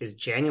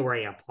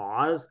January a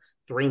pause?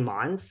 3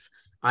 months?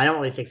 I don't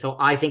really think so.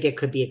 I think it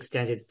could be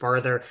extended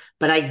further,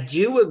 but I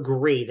do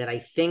agree that I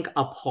think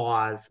a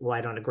pause, well,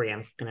 I don't agree.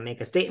 I'm going to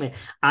make a statement.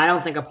 I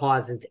don't think a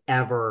pause is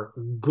ever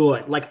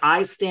good.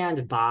 I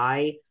stand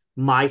by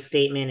my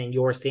statement and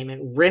your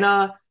statement.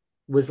 Rinna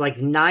was like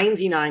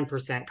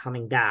 99%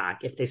 coming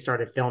back if they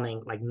started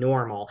filming like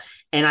normal.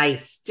 And I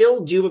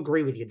still do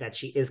agree with you that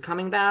she is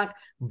coming back,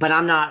 but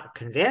I'm not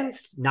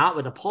convinced, not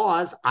with a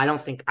pause. I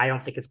don't think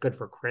it's good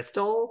for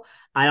Crystal.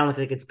 I don't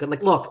think it's good.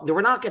 Like, look,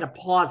 we're not going to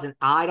pause, and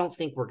I don't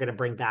think we're going to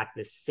bring back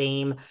the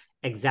same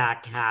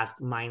exact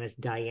cast minus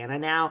Diana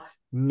now.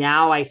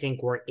 Now I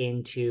think we're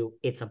into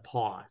it's a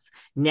pause.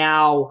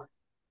 Now,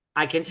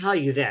 I can tell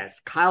you this,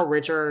 Kyle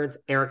Richards,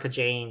 Erica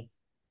Jane,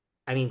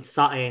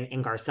 Sutton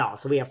and Garcelle.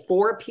 So we have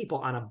 4 people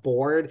on a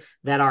board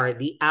that are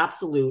the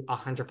absolute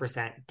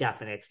 100%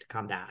 definites to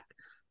come back.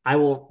 I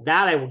will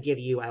give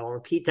you. I will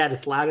repeat that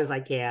as loud as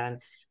I can.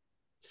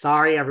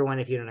 Sorry, everyone,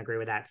 if you don't agree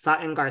with that.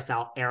 Sutton,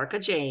 Garcelle, Erica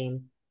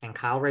Jane, and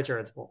Kyle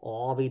Richards will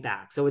all be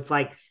back. So it's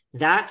like,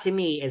 that to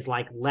me is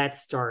like,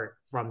 let's start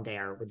from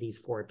there with these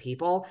 4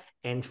 people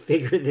and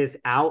figure this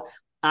out.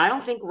 I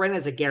don't think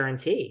Rinna's a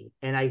guarantee,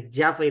 and I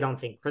definitely don't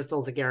think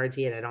Crystal's a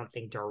guarantee, and I don't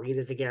think Dorit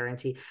is a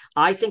guarantee.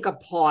 I think a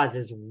pause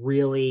is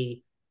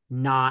really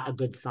not a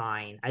good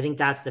sign. I think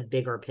that's the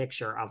bigger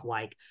picture of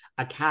like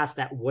a cast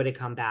that would have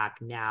come back.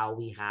 Now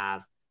we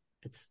have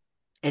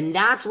and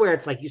that's where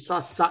it's like, you saw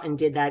Sutton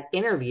did that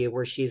interview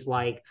where she's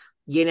like,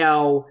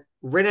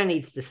 Rinna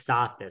needs to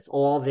stop this.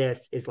 All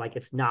this is like,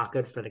 it's not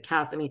good for the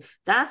cast.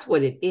 That's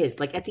what it is.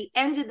 Like, at the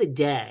end of the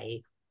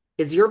day,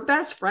 is your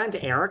best friend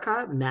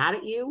Erica mad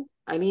at you?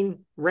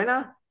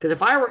 Rinna? Because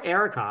if I were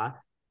Erica,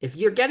 if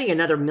you're getting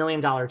another $1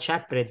 million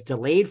check, but it's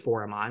delayed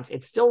 4 months,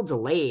 it's still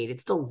delayed.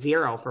 It's still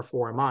 0 for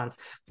 4 months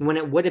when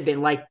it would have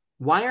been like,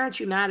 why aren't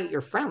you mad at your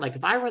friend? Like,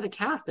 if I were the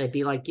cast, I'd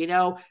be like,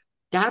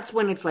 that's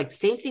when it's like,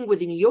 same thing with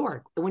New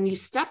York. When you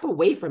step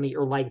away from it,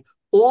 you're like,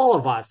 all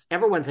of us,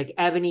 everyone's like,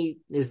 Ebony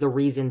is the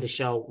reason the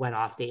show went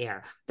off the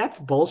air. That's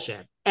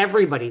bullshit.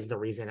 Everybody's the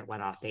reason it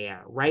went off the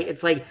air, right?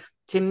 It's like,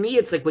 to me,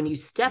 it's like when you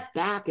step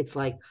back, it's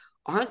like,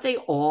 aren't they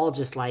all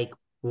just like,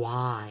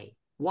 why?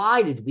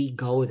 Why did we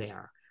go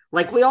there?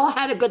 Like, we all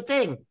had a good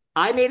thing.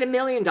 I made $1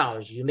 million.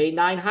 You made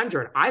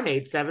 900. I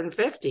made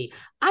 750.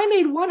 I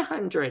made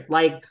 100.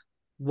 Like,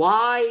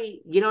 why?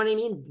 You know what I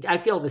mean? I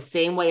feel the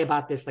same way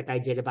about this like I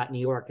did about New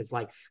York. Is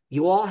like,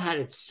 you all had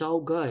it so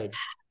good.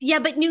 Yeah,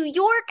 but New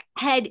York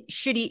had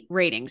shitty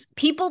ratings.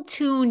 People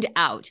tuned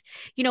out.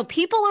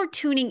 People are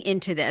tuning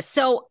into this.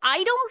 So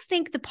I don't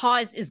think the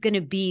pause is going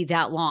to be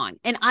that long.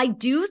 And I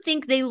do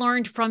think they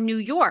learned from New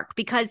York,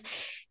 because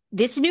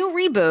this new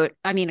reboot,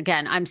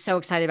 again, I'm so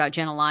excited about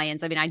Jenna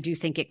Lyons. I do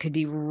think it could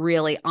be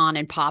really on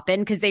and popping,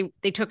 because they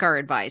took our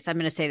advice. I'm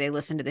going to say they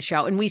listened to the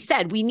show. And we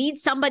said, we need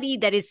somebody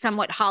that is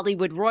somewhat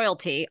Hollywood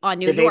royalty on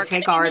New York. Did they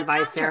take our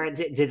advice, Sarah?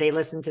 Did they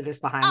listen to this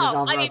Behind the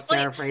Velvet Rope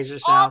Sarah Fraser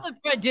show? All the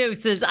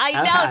producers. I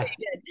know they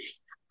did.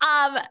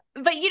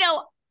 But,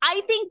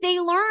 I think they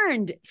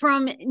learned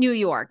from New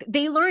York.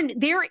 They learned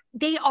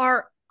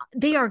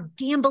they are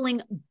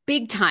gambling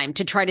big time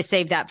to try to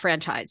save that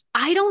franchise.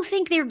 I don't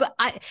think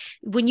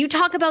when you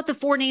talk about the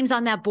 4 names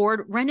on that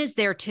board, Rinna's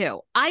there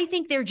too. I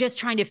think they're just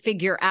trying to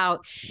figure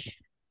out,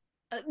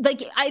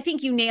 like, I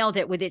think you nailed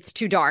it with It's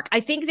Too Dark. I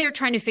think they're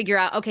trying to figure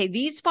out, okay,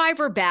 these 5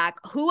 are back.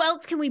 Who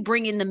else can we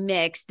bring in the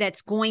mix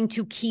that's going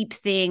to keep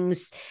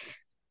things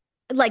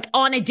like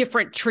on a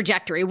different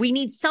trajectory? We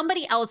need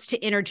somebody else to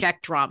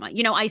interject drama.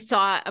 I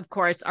saw, of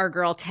course, our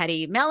girl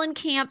Teddy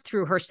Mellencamp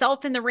threw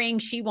herself in the ring.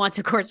 She wants,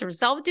 of course,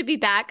 herself to be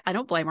back. I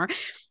don't blame her.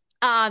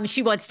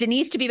 She wants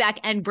Denise to be back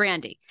and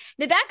Brandy.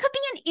 Now, that could be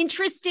an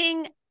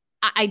interesting,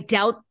 I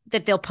doubt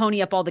that they'll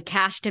pony up all the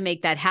cash to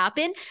make that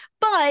happen.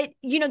 But,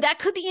 that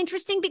could be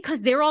interesting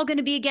because they're all going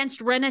to be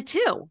against Rinna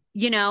too,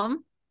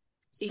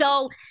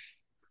 So...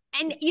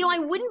 And, I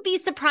wouldn't be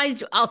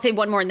surprised. I'll say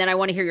one more and then I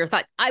want to hear your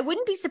thoughts. I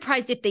wouldn't be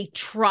surprised if they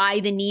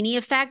try the Nene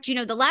effect.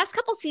 The last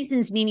couple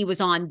seasons Nene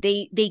was on,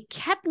 they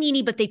kept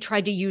Nene, but they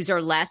tried to use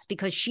her less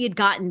because she had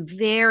gotten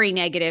very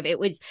negative.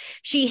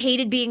 She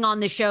hated being on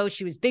the show.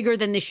 She was bigger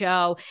than the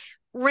show.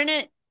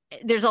 Rinna,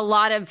 there's a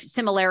lot of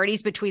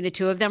similarities between the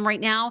two of them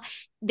right now.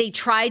 They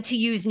tried to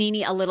use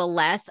Nene a little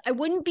less. I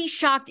wouldn't be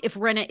shocked if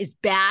Rinna is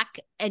back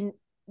and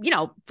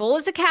full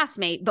as a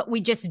castmate, but we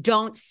just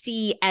don't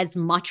see as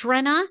much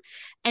Rinna.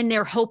 And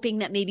they're hoping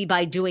that maybe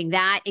by doing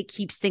that, it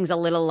keeps things a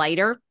little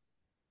lighter.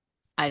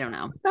 I don't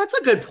know. That's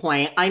a good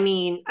point. I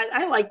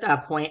like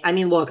that point.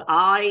 Look,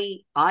 I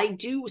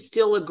do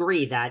still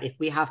agree that if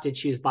we have to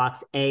choose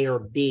box A or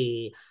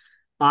B,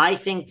 I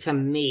think to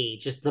me,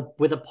 just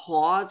with a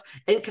pause,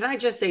 and can I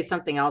just say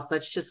something else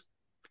that's just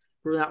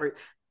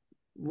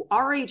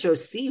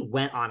RHOC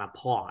went on a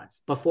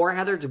pause before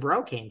Heather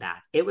Dubrow came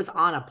back. It was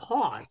on a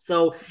pause.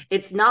 So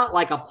it's not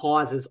like a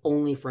pause is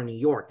only for New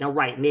York. Now,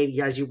 right,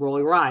 maybe as you roll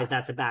your eyes,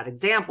 that's a bad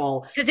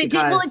example. Because it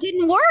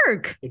didn't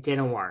work. It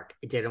didn't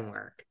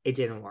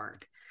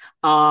work.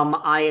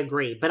 I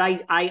agree. But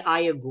I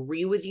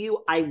agree with you.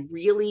 I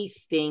really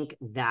think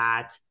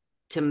that,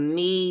 to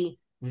me,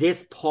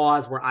 this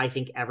pause where I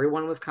think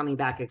everyone was coming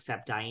back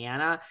except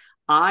Diana,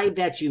 I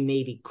bet you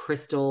maybe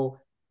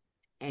Crystal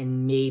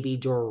and maybe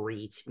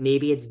Dorit.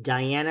 Maybe it's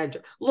Diana.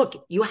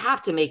 Look, you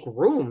have to make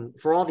room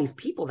for all these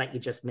people that you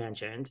just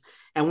mentioned.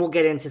 And we'll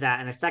get into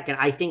that in a second.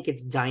 I think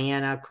it's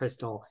Diana,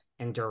 Crystal,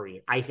 and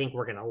Dorit. I think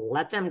we're going to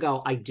let them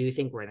go. I do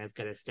think Rinna's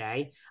going to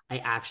stay. I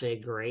actually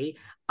agree.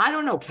 I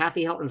don't know.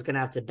 Kathy Hilton's going to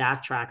have to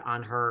backtrack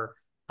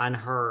on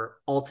her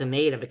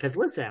ultimatum because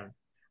listen,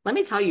 let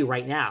me tell you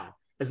right now,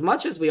 as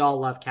much as we all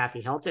love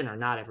Kathy Hilton, or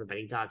not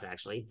everybody does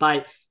actually,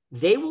 but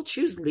they will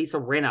choose Lisa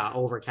Rinna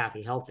over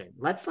Kathy Hilton.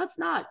 Let's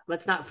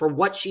not for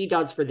what she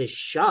does for this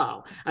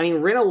show. I mean,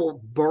 Rinna will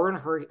burn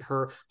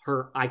her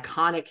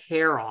iconic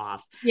hair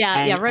off.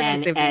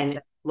 Rinna's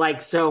and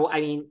like, so,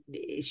 I mean,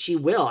 she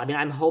will. I mean,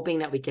 I'm hoping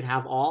that we could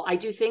have all. I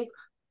do think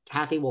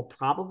Kathy will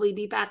probably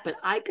be back, but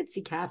I could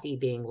see Kathy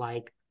being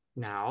like,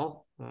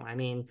 no. I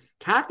mean,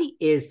 Kathy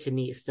is, to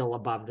me, still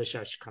above the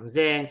show. She comes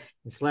in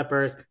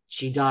slippers.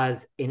 She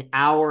does an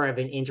hour of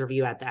an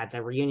interview at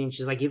the reunion.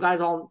 She's like, you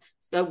guys all,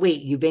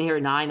 wait, you've been here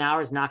 9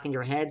 hours knocking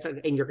your heads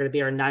and you're going to be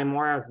here 9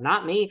 more hours.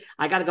 Not me.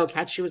 I got to go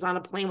catch. She was on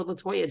a plane with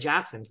LaToya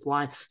Jackson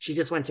flying. She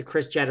just went to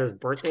Kris Jenner's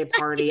birthday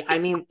party. I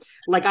mean,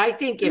 like, I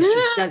think if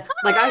she said,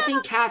 like, I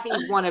think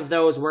Kathy's one of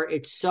those where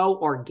it's so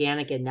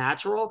organic and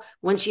natural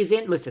when she's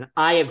in. Listen,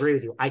 I agree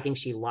with you. I think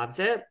she loves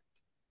it.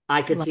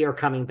 I could see her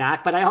coming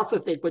back, but I also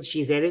think when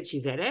she's in it,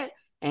 she's in it.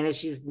 And if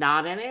she's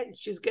not in it,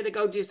 she's going to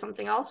go do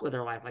something else with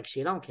her life. Like,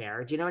 she don't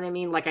care. Do you know what I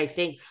mean? Like, I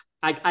think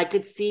I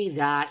could see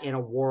that in a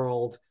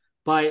world,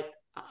 but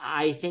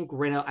I think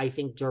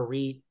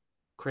Dorit,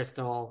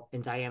 Crystal,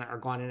 and Diana are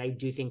gone. And I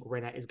do think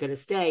Rinna is going to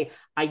stay.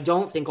 I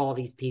don't think all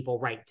these people,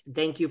 right.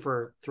 Thank you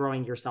for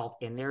throwing yourself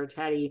in there,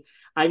 Teddy.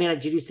 I mean,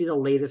 did you see the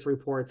latest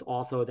reports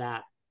also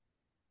that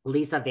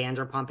Lisa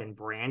Vanderpump and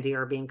Brandy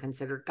are being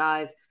considered?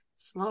 Guys,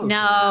 slow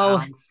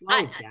down.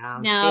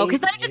 No,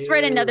 because I just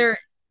read another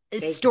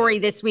story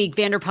this week.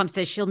 Vanderpump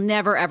says she'll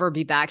never, ever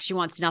be back. She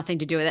wants nothing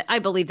to do with it. I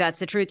believe that's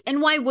the truth.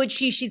 And why would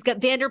she? She's got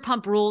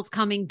Vanderpump Rules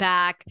coming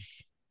back.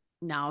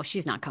 No,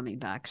 she's not coming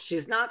back.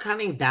 She's not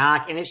coming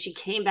back. And if she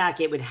came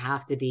back, it would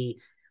have to be,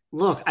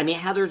 look, I mean,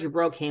 Heather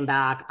Dubrow came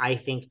back, I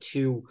think,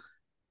 to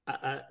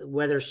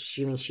whether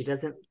she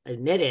doesn't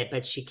admit it,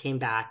 but she came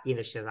back,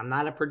 she says, I'm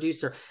not a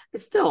producer.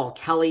 But still,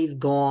 Kelly's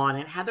gone.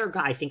 And Heather,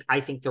 I think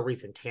the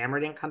reason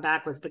Tamara didn't come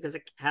back was because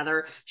of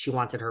Heather. She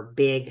wanted her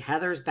big.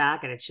 Heather's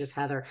back, and it's just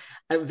Heather.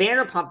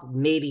 Vanderpump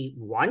maybe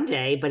one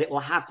day, but it will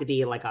have to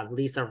be like a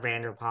Lisa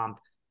Vanderpump,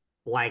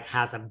 like,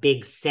 has a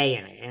big say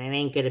in it. And it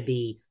ain't going to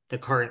be the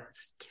current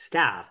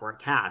staff or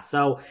cast.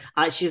 So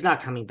she's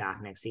not coming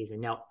back next season.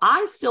 No,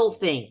 I still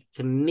think,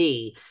 to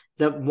me,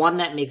 the one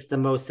that makes the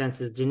most sense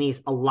is Denise.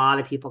 A lot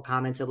of people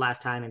commented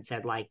last time and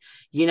said, like,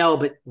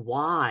 but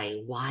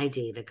why? Why,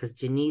 David? Because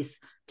Denise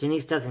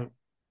doesn't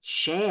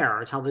share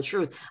or tell the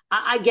truth.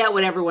 I get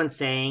what everyone's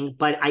saying,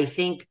 but I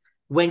think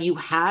when you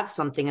have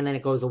something and then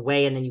it goes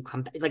away and then you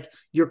come back, like,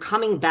 you're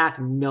coming back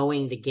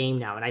knowing the game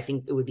now. And I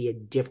think it would be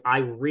I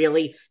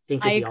really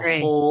think it'd be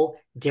a whole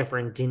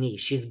different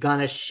Denise. She's going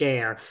to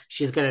share.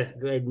 She's going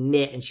to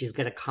admit, and she's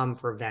going to come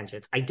for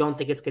vengeance. I don't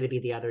think it's going to be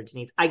the other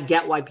Denise. I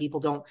get why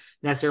people don't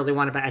necessarily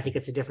want to, but I think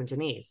it's a different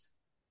Denise.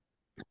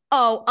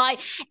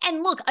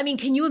 And look, I mean,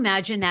 can you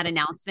imagine that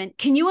announcement?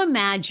 Can you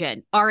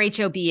imagine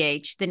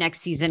RHOBH the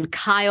next season?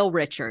 Kyle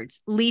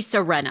Richards, Lisa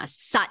Rinna,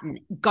 Sutton,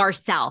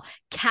 Garcelle,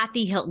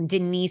 Kathy Hilton,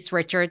 Denise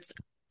Richards.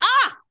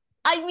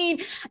 I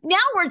mean, now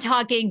we're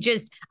talking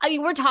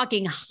we're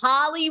talking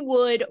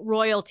Hollywood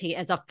royalty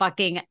as a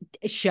fucking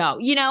show.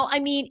 I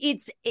mean,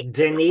 it's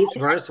Denise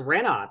versus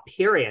Rinna,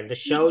 period. The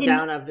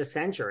showdown of the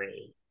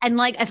century. And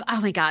like,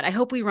 oh my God, I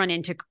hope we run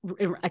into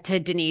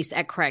Denise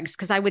at Craig's,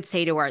 because I would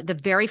say to her, the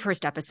very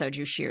first episode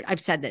you shoot, I've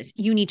said this,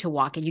 you need to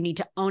walk and you need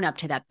to own up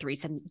to that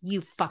threesome.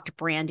 You fucked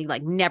Brandy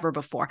like never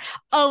before.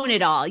 Own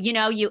it all.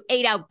 You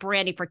ate out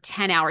Brandy for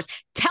 10 hours.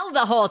 Tell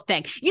the whole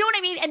thing. You know what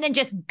I mean? And then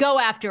just go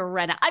after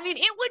Rinna. I mean,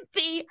 it would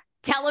be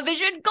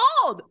television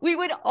gold. We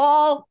would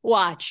all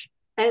watch.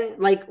 And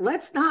like,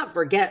 let's not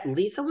forget,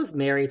 Lisa was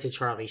married to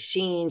Charlie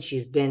Sheen.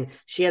 She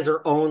has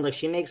her own, like,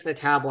 she makes the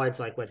tabloids,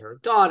 like, with her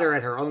daughter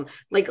at her own,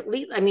 like,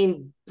 I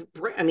mean,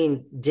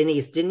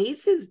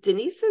 Denise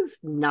is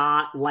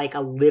not like a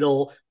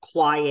little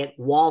quiet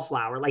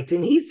wallflower. Like,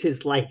 Denise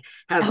is like,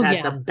 has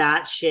had some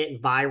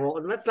batshit viral.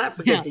 And let's not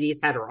forget, Denise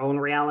had her own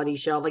reality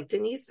show. Like,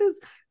 Denise is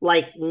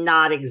like,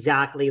 not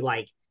exactly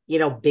like,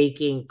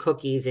 baking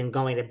cookies and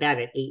going to bed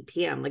at 8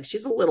 p.m. Like,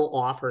 she's a little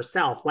off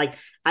herself. Like,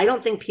 I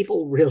don't think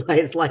people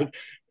realize, like,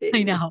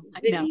 I know.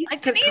 Denise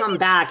could come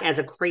back as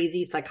a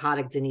crazy,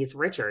 psychotic Denise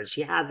Richards.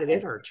 She has it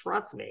in her.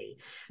 Trust me.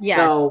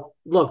 Yes. So,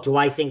 look, do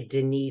I think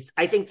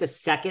the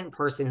second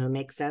person who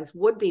makes sense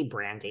would be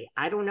Brandy.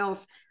 I don't know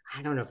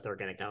if they're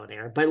going to go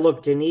there. But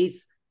look,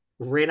 Denise,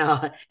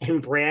 Rinna,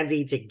 and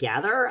Brandy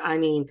together. I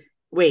mean,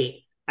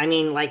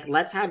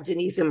 let's have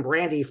Denise and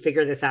Brandy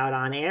figure this out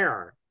on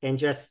air and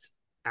just.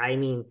 I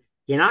mean,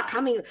 you're not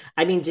coming.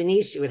 I mean,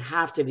 Denise, you would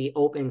have to be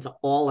open to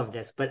all of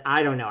this, but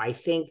I don't know. I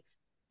think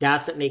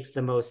that's what makes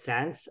the most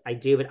sense. I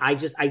do, but I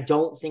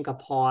don't think a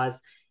pause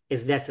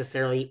is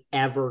necessarily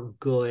ever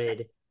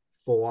good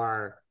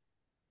for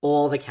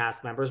all the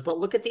cast members. But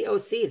look at the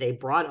OC. They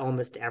brought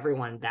almost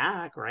everyone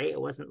back, right?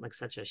 It wasn't like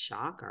such a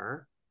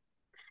shocker.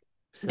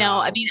 So. No,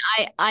 I mean,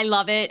 I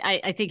love it.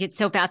 I think it's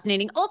so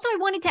fascinating. Also, I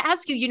wanted to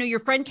ask you, your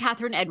friend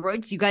Catherine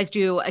Edwards, you guys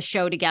do a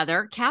show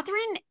together.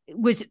 Catherine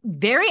was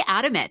very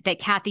adamant that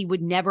Kathy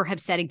would never have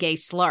said a gay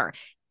slur.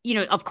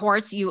 Of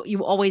course,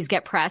 you always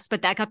get press,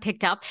 but that got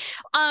picked up.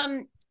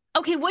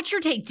 Okay, what's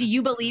your take? Do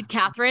you believe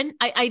Catherine?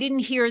 I didn't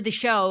hear the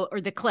show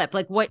or the clip.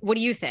 Like, what do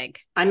you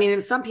think? I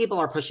mean, some people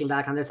are pushing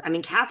back on this. I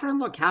mean, Catherine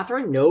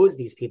knows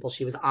these people.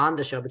 She was on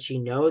the show, but she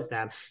knows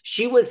them.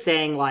 She was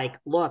saying, like,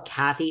 look,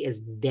 Kathy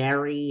is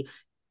very,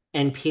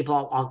 and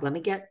people, let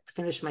me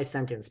finish my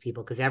sentence,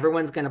 people, because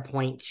everyone's going to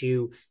point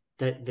to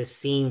the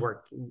scene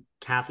where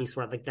Kathy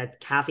swear, like that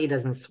Kathy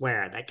doesn't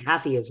swear, that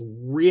Kathy is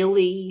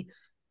really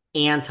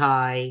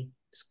anti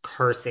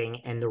cursing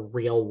in the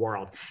real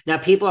world. Now,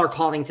 people are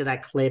calling to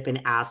that clip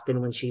in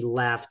Aspen when she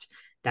left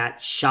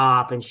that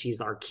shop and she's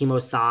our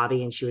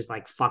Kimosabi and she was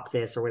like, fuck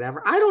this or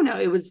whatever. I don't know.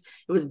 It was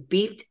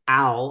beeped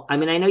out. I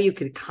mean, I know you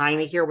could kind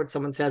of hear what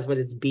someone says when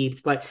it's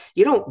beeped, but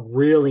you don't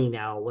really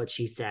know what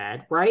she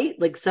said, right?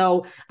 Like,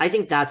 so I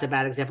think that's a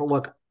bad example.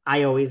 Look,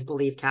 I always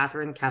believe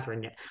Catherine.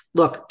 Catherine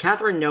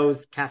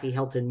knows Kathy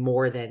Hilton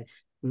more than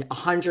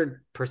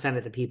 100%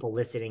 of the people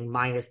listening,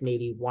 minus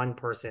maybe one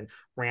person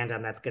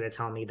random that's going to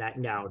tell me that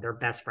no, they're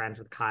best friends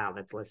with Kyle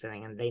that's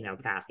listening and they know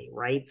Kathy,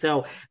 right?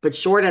 So, but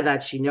short of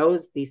that, she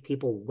knows these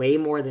people way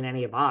more than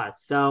any of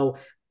us. So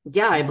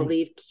yeah, I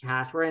believe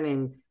Catherine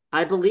and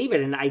I believe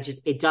it. And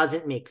it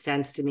doesn't make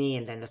sense to me.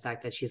 And then the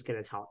fact that she's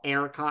going to tell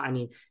Erica, I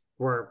mean,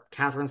 where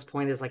Catherine's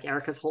point is like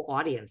Erica's whole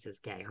audience is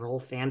gay. Her whole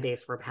fan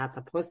base for Pat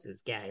the Puss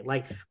is gay.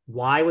 Like,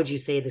 why would you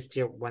say this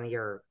to one of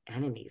your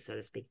enemies, so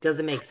to speak?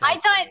 Doesn't make sense.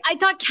 I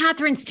thought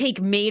Catherine's take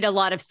made a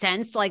lot of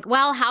sense. Like,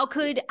 well, how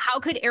could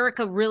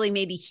Erica really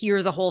maybe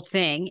hear the whole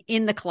thing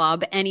in the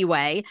club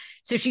anyway?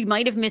 So she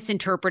might have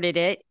misinterpreted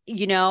it,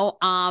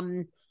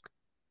 and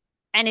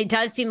it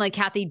does seem like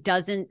Kathy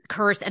doesn't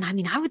curse. And I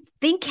mean, I would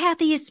think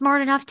Kathy is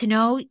smart enough to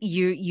know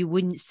you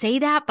wouldn't say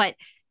that, but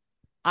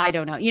I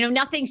don't know.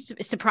 Nothing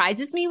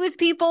surprises me with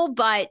people,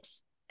 but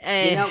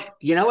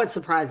you know what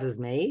surprises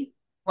me?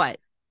 What?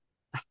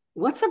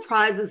 What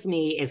surprises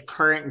me is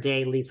current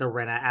day Lisa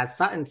Rinna, as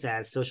Sutton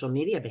says, social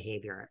media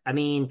behavior. I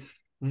mean,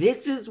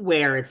 this is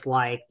where it's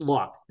like,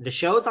 look, the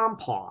show's on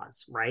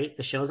pause, right?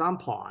 The show's on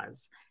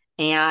pause.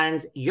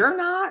 And you're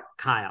not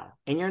Kyle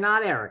and you're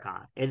not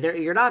Erica. And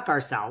you're not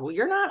Garcelle.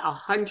 You're not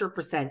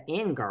 100%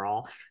 in,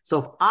 girl. So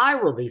if I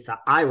were Lisa,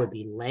 I would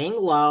be laying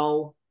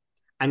low.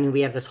 I mean,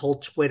 we have this whole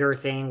Twitter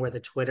thing where the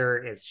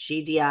Twitter is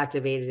she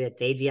deactivated it,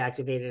 they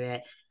deactivated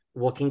it.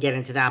 We can get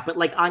into that. But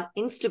like on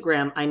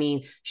Instagram, I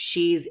mean,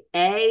 she's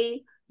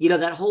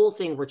that whole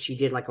thing where she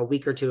did like a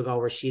week or two ago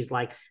where she's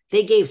like,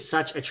 they gave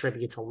such a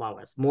tribute to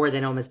Lois, more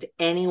than almost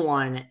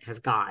anyone has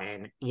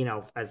gotten,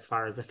 as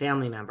far as the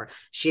family member.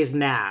 She's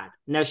mad.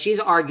 Now she's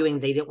arguing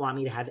they didn't want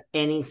me to have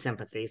any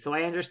sympathy. So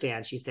I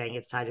understand she's saying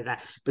it's tied to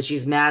that, but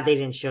she's mad they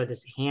didn't show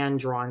this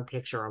hand-drawn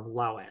picture of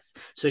Lois.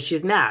 So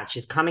she's mad.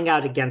 She's coming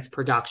out against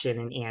production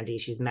and Andy.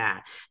 She's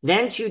mad.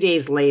 Then 2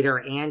 days later,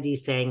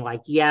 Andy's saying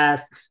like,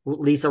 yes,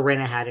 Lisa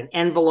Rinna had an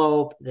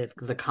envelope.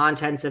 The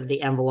contents of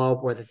the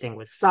envelope were the thing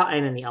with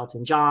Sutton and the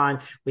Elton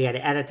John. We had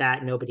to edit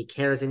that. Nobody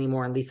cares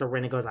anymore. And Lisa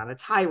Rinna goes on a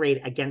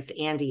tirade against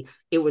Andy.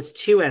 It was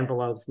 2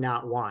 envelopes,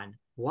 not 1.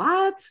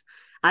 What?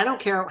 I don't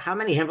care how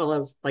many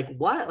envelopes. Like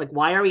what? Like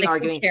why are we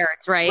arguing? Who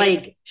cares, right?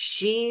 Like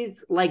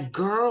she's like,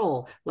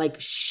 girl, like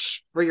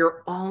shh, for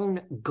your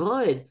own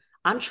good.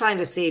 I'm trying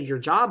to save your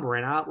job,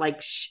 Rinna.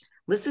 Like shh,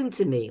 listen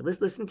to me.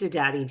 Let's listen to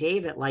Daddy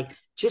David. Like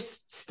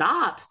just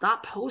stop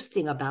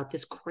posting about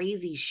this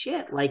crazy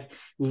shit. Like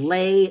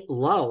lay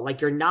low.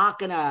 Like you're not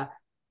gonna.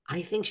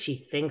 I think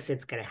she thinks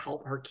it's going to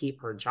help her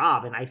keep her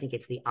job. And I think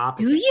it's the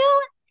opposite. Do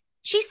you?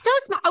 She's so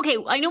smart. Okay.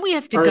 I know we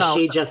have to or go.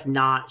 She just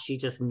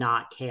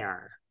not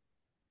care.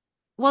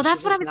 Well,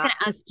 that's what I was going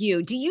to ask you.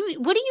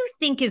 What do you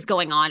think is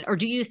going on? Or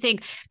do you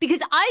think,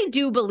 because I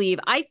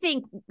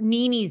think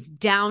Nini's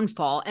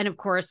downfall, and of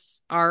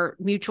course our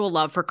mutual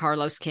love for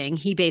Carlos King,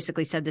 he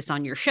basically said this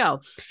on your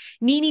show.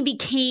 Nini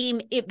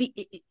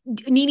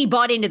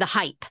bought into the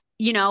hype,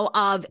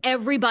 of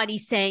everybody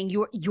saying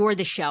you're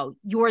the show,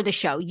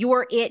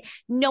 you're it.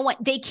 No one,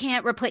 they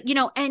can't replace,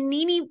 and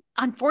Nini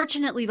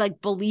unfortunately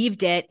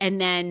believed it. And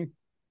then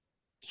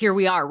here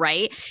we are,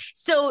 right?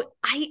 So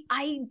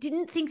I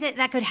didn't think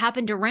that could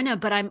happen to Rinna,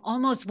 but I'm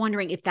almost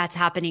wondering if that's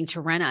happening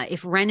to Rinna.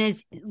 If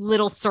Renna's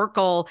little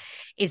circle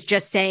is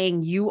just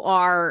saying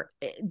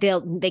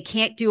they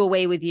can't do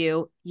away with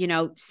you,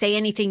 say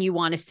anything you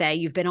want to say.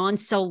 You've been on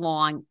so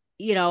long,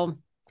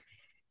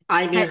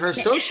 I mean, her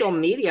social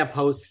media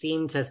posts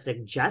seem to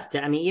suggest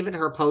it. I mean, even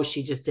her post,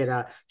 she just did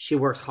she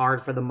works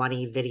hard for the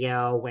money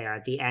video where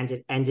at the end,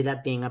 it ended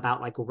up being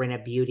about like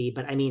Rinna Beauty.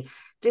 But I mean,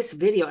 this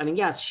video, I mean,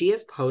 yes, she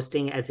is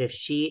posting as if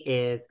she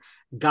is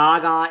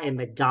Gaga and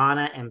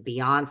Madonna and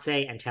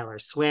Beyonce and Taylor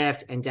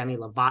Swift and Demi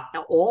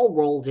Lovato all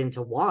rolled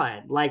into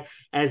one. Like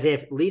as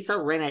if Lisa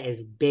Rinna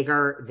is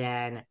bigger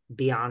than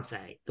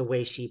Beyonce, the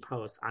way she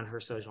posts on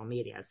her social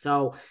media.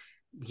 So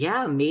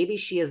yeah, maybe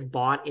she has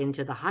bought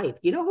into the hype.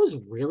 You know who's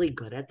really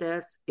good at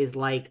this is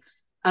like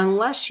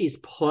unless she's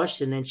pushed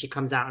and then she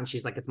comes out and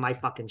she's like, it's my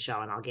fucking show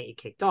and I'll get you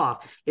kicked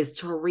off, is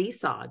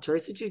Teresa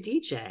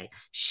Giudice.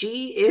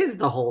 She is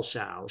the whole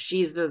show.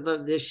 She's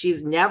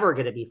she's never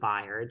going to be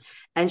fired.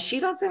 And she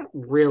doesn't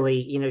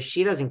really,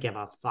 she doesn't give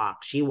a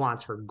fuck. She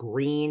wants her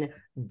green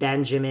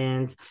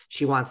Benjamins.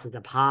 She wants the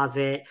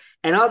deposit.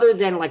 And other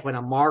than like when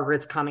a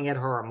Margaret's coming at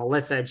her or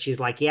Melissa, and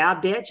she's like, yeah,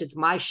 bitch, it's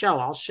my show.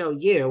 I'll show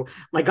you.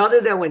 Like other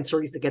than when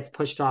Teresa gets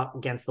pushed off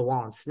against the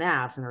wall and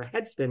snaps and her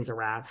head spins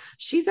around,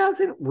 she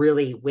doesn't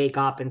really wake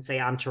up and say,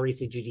 I'm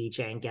Teresa Giudice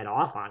and get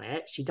off on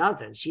it. She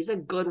doesn't. She's a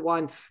good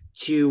one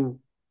to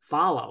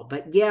follow.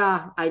 But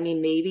yeah, I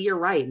mean, maybe you're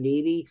right.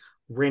 Maybe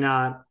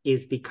Rinna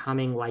is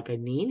becoming like a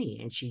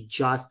Nene and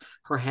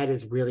her head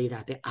is really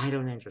that big. I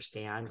don't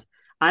understand.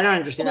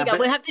 That.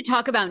 We'll have to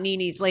talk about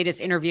Nene's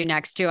latest interview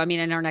next too. I mean,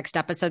 in our next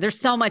episode, there's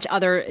so much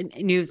other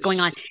news going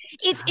on.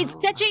 It's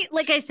such a,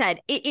 like I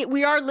said,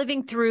 we are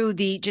living through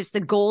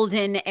the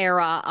golden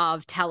era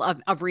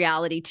of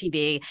reality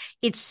TV.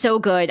 It's so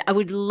good. I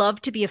would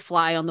love to be a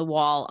fly on the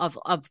wall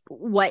of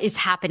what is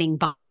happening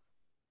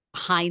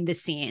behind the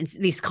scenes,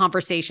 these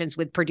conversations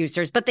with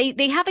producers, but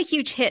they have a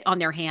huge hit on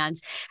their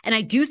hands. And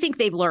I do think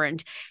they've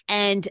learned.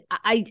 And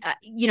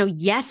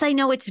yes, I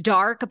know it's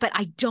dark, but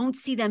I don't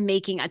see them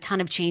making a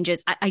ton of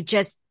changes.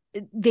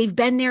 They've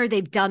been there,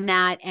 they've done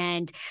that.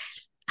 And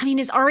I mean,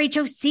 is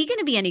RHOC going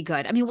to be any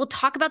good? I mean, we'll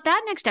talk about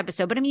that next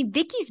episode, but I mean,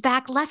 Vicky's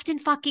back left and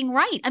fucking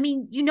right. I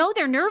mean,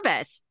 they're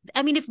nervous.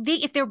 I mean,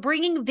 if they're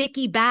bringing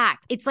Vicky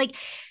back, it's like,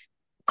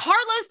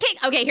 Carlos King.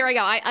 Okay, here I go.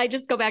 I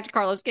just go back to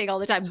Carlos King all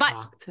the time.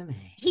 Talk to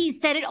me. He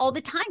said it all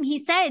the time. He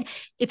said,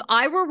 if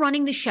I were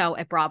running the show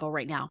at Bravo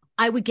right now,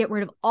 I would get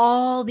rid of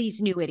all these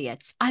new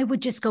idiots. I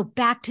would just go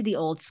back to the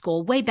old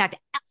school, way back.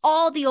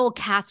 All the old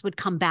cast would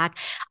come back.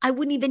 I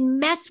wouldn't even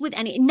mess with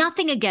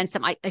nothing against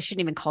them. I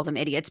shouldn't even call them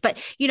idiots,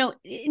 but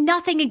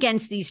nothing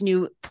against these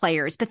new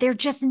players, but they're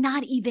just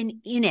not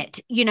even in it,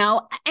 and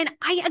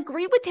I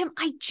agree with him.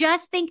 I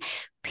just think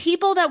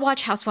people that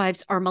watch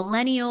Housewives are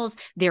millennials.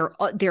 They're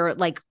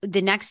like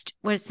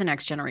what's the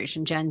next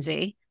generation? Gen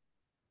Z?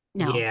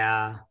 No.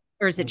 Yeah.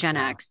 Or is it Gen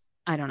X?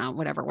 I don't know.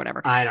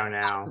 Whatever. I don't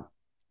know.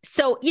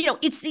 So,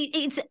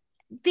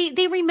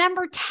 they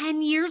remember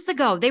 10 years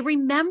ago. They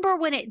remember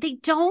they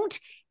don't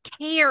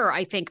care,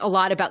 I think, a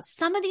lot about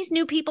some of these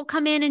new people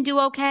come in and do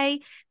okay.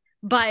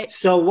 But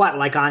so what,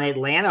 like on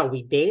Atlanta,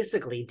 we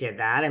basically did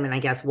that. I mean, I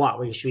guess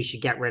we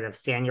should get rid of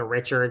Sanya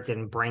Richards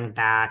and bring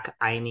back,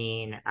 I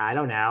mean, I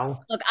don't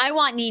know. Look, I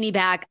want Nene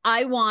back.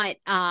 I want,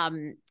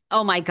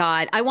 oh my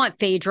God, I want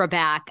Phaedra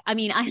back. I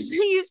mean, I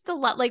used to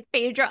love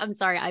Phaedra. I'm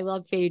sorry. I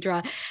love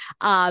Phaedra.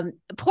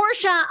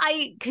 Portia,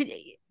 I could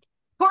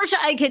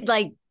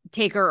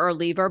take her or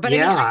leave her. But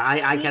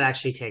yeah, I could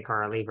actually take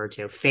her or leave her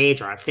too.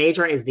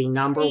 Phaedra is the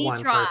number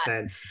one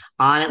person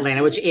on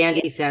Atlanta, which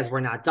Andy says we're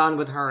not done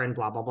with her and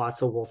blah, blah, blah.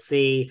 So we'll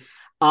see.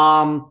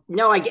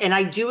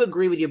 I do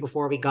agree with you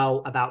before we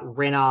go about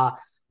Rinna.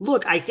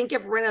 Look, I think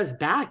if Rinna's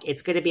back,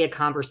 it's going to be a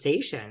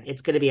conversation.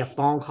 It's going to be a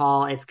phone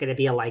call. It's going to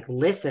be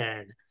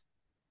listen,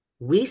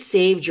 we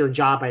saved your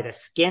job by the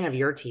skin of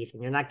your teeth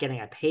and you're not getting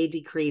a pay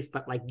decrease,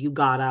 but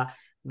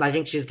I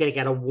think she's going to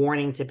get a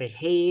warning to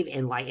behave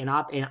and lighten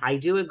up. And I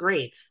do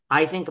agree.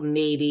 I think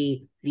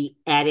maybe the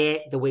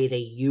edit, the way they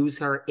use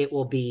her, it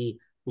will be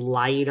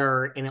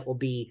lighter and it will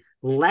be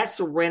less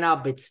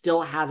Rinna, but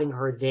still having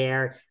her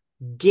there,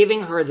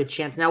 giving her the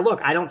chance. Now,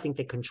 look, I don't think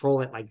they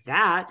control it like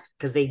that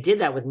because they did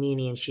that with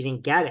Nene and she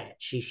didn't get it.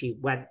 She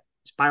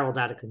spiraled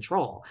out of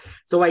control.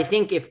 So I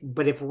think if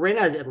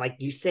Rinna, like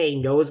you say,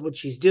 knows what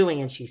she's doing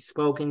and she's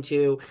spoken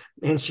to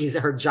and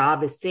her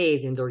job is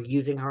saved and they're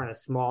using her in a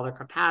smaller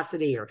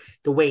capacity or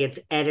the way it's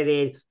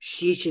edited,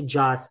 she should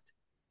just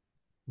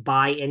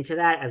buy into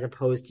that as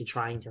opposed to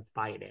trying to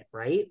fight it,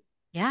 right?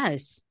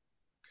 Yes.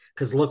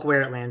 Because look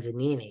where it lands in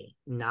Nene,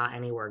 not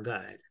anywhere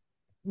good.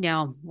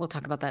 No, we'll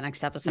talk about that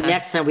next episode.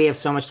 Next time we have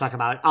so much to talk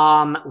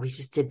about. We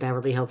just did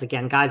Beverly Hills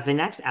again. Guys, the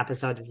next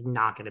episode is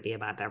not going to be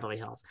about Beverly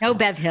Hills. No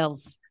Bev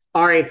Hills.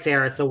 All right,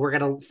 Sarah. So we're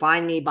going to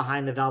find me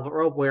behind the velvet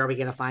rope. Where are we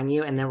going to find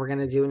you? And then we're going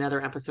to do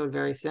another episode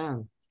very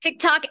soon.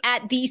 TikTok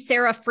at The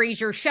Sarah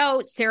Fraser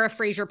Show. Sarah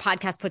Fraser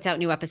Podcast puts out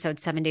new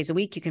episodes 7 days a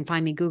week. You can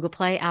find me Google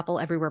Play, Apple,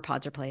 everywhere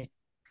pods are played.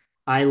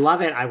 I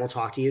love it. I will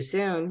talk to you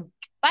soon.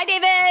 Bye,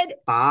 David.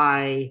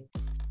 Bye.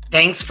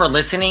 Thanks for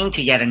listening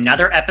to yet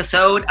another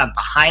episode of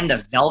Behind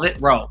the Velvet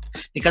Rope.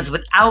 Because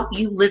without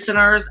you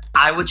listeners,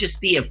 I would just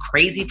be a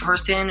crazy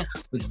person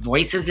with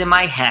voices in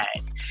my head.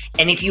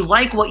 And if you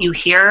like what you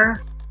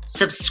hear,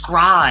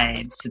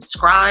 subscribe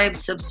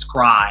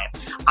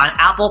on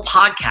Apple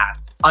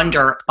Podcasts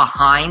under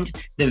Behind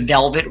the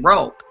Velvet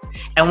Rope.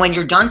 And when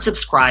you're done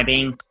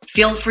subscribing,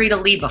 feel free to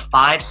leave a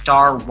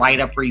 5-star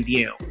write-up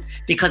review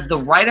because the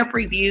write-up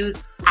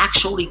reviews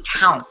actually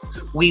count.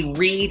 We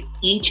read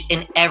each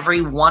and every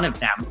one of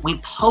them. We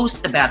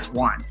post the best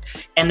ones,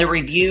 and the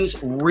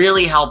reviews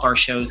really help our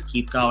shows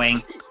keep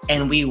going.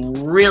 And we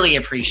really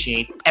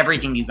appreciate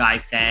everything you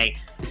guys say,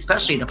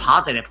 especially the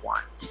positive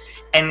ones.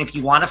 And if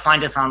you want to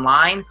find us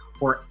online,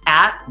 we're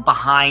at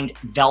Behind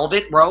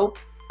Velvet Rope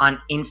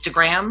on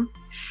Instagram.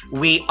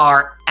 We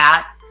are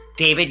at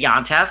David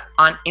Yontef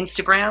on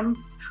Instagram.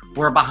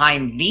 We're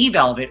behind The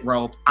Velvet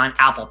Rope on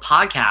Apple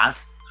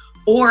Podcasts.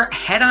 Or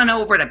head on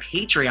over to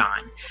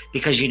Patreon,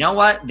 because you know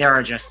what? There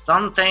are just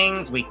some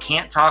things we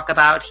can't talk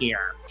about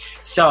here.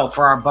 So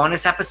for our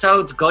bonus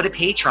episodes, go to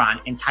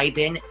Patreon and type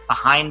in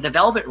Behind the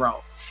Velvet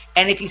Rope.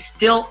 And if you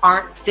still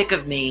aren't sick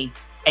of me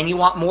and you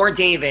want more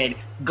David,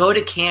 go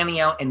to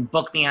Cameo and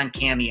book me on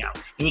Cameo.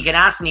 And you can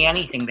ask me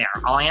anything there.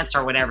 I'll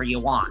answer whatever you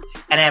want.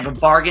 And I have a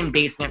bargain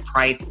basement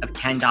price of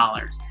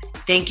 $10.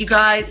 Thank you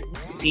guys.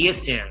 See you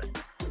soon.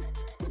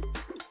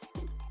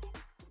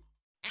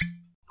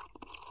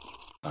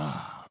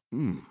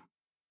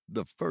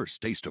 The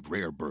first taste of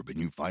rare bourbon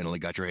you finally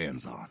got your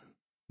hands on.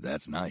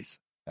 That's nice.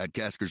 At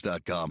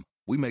Caskers.com,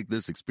 we make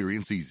this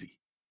experience easy.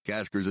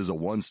 Caskers is a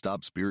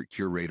one-stop spirit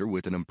curator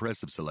with an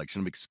impressive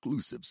selection of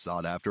exclusive,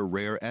 sought-after,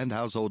 rare, and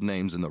household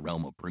names in the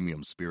realm of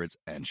premium spirits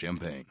and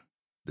champagne.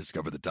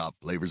 Discover the top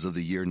flavors of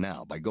the year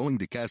now by going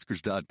to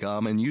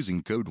Caskers.com and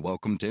using code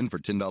WELCOME10 for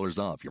 $10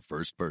 off your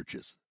first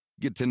purchase.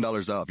 Get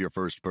 $10 off your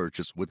first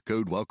purchase with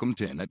code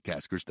WELCOME10 at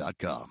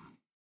Caskers.com.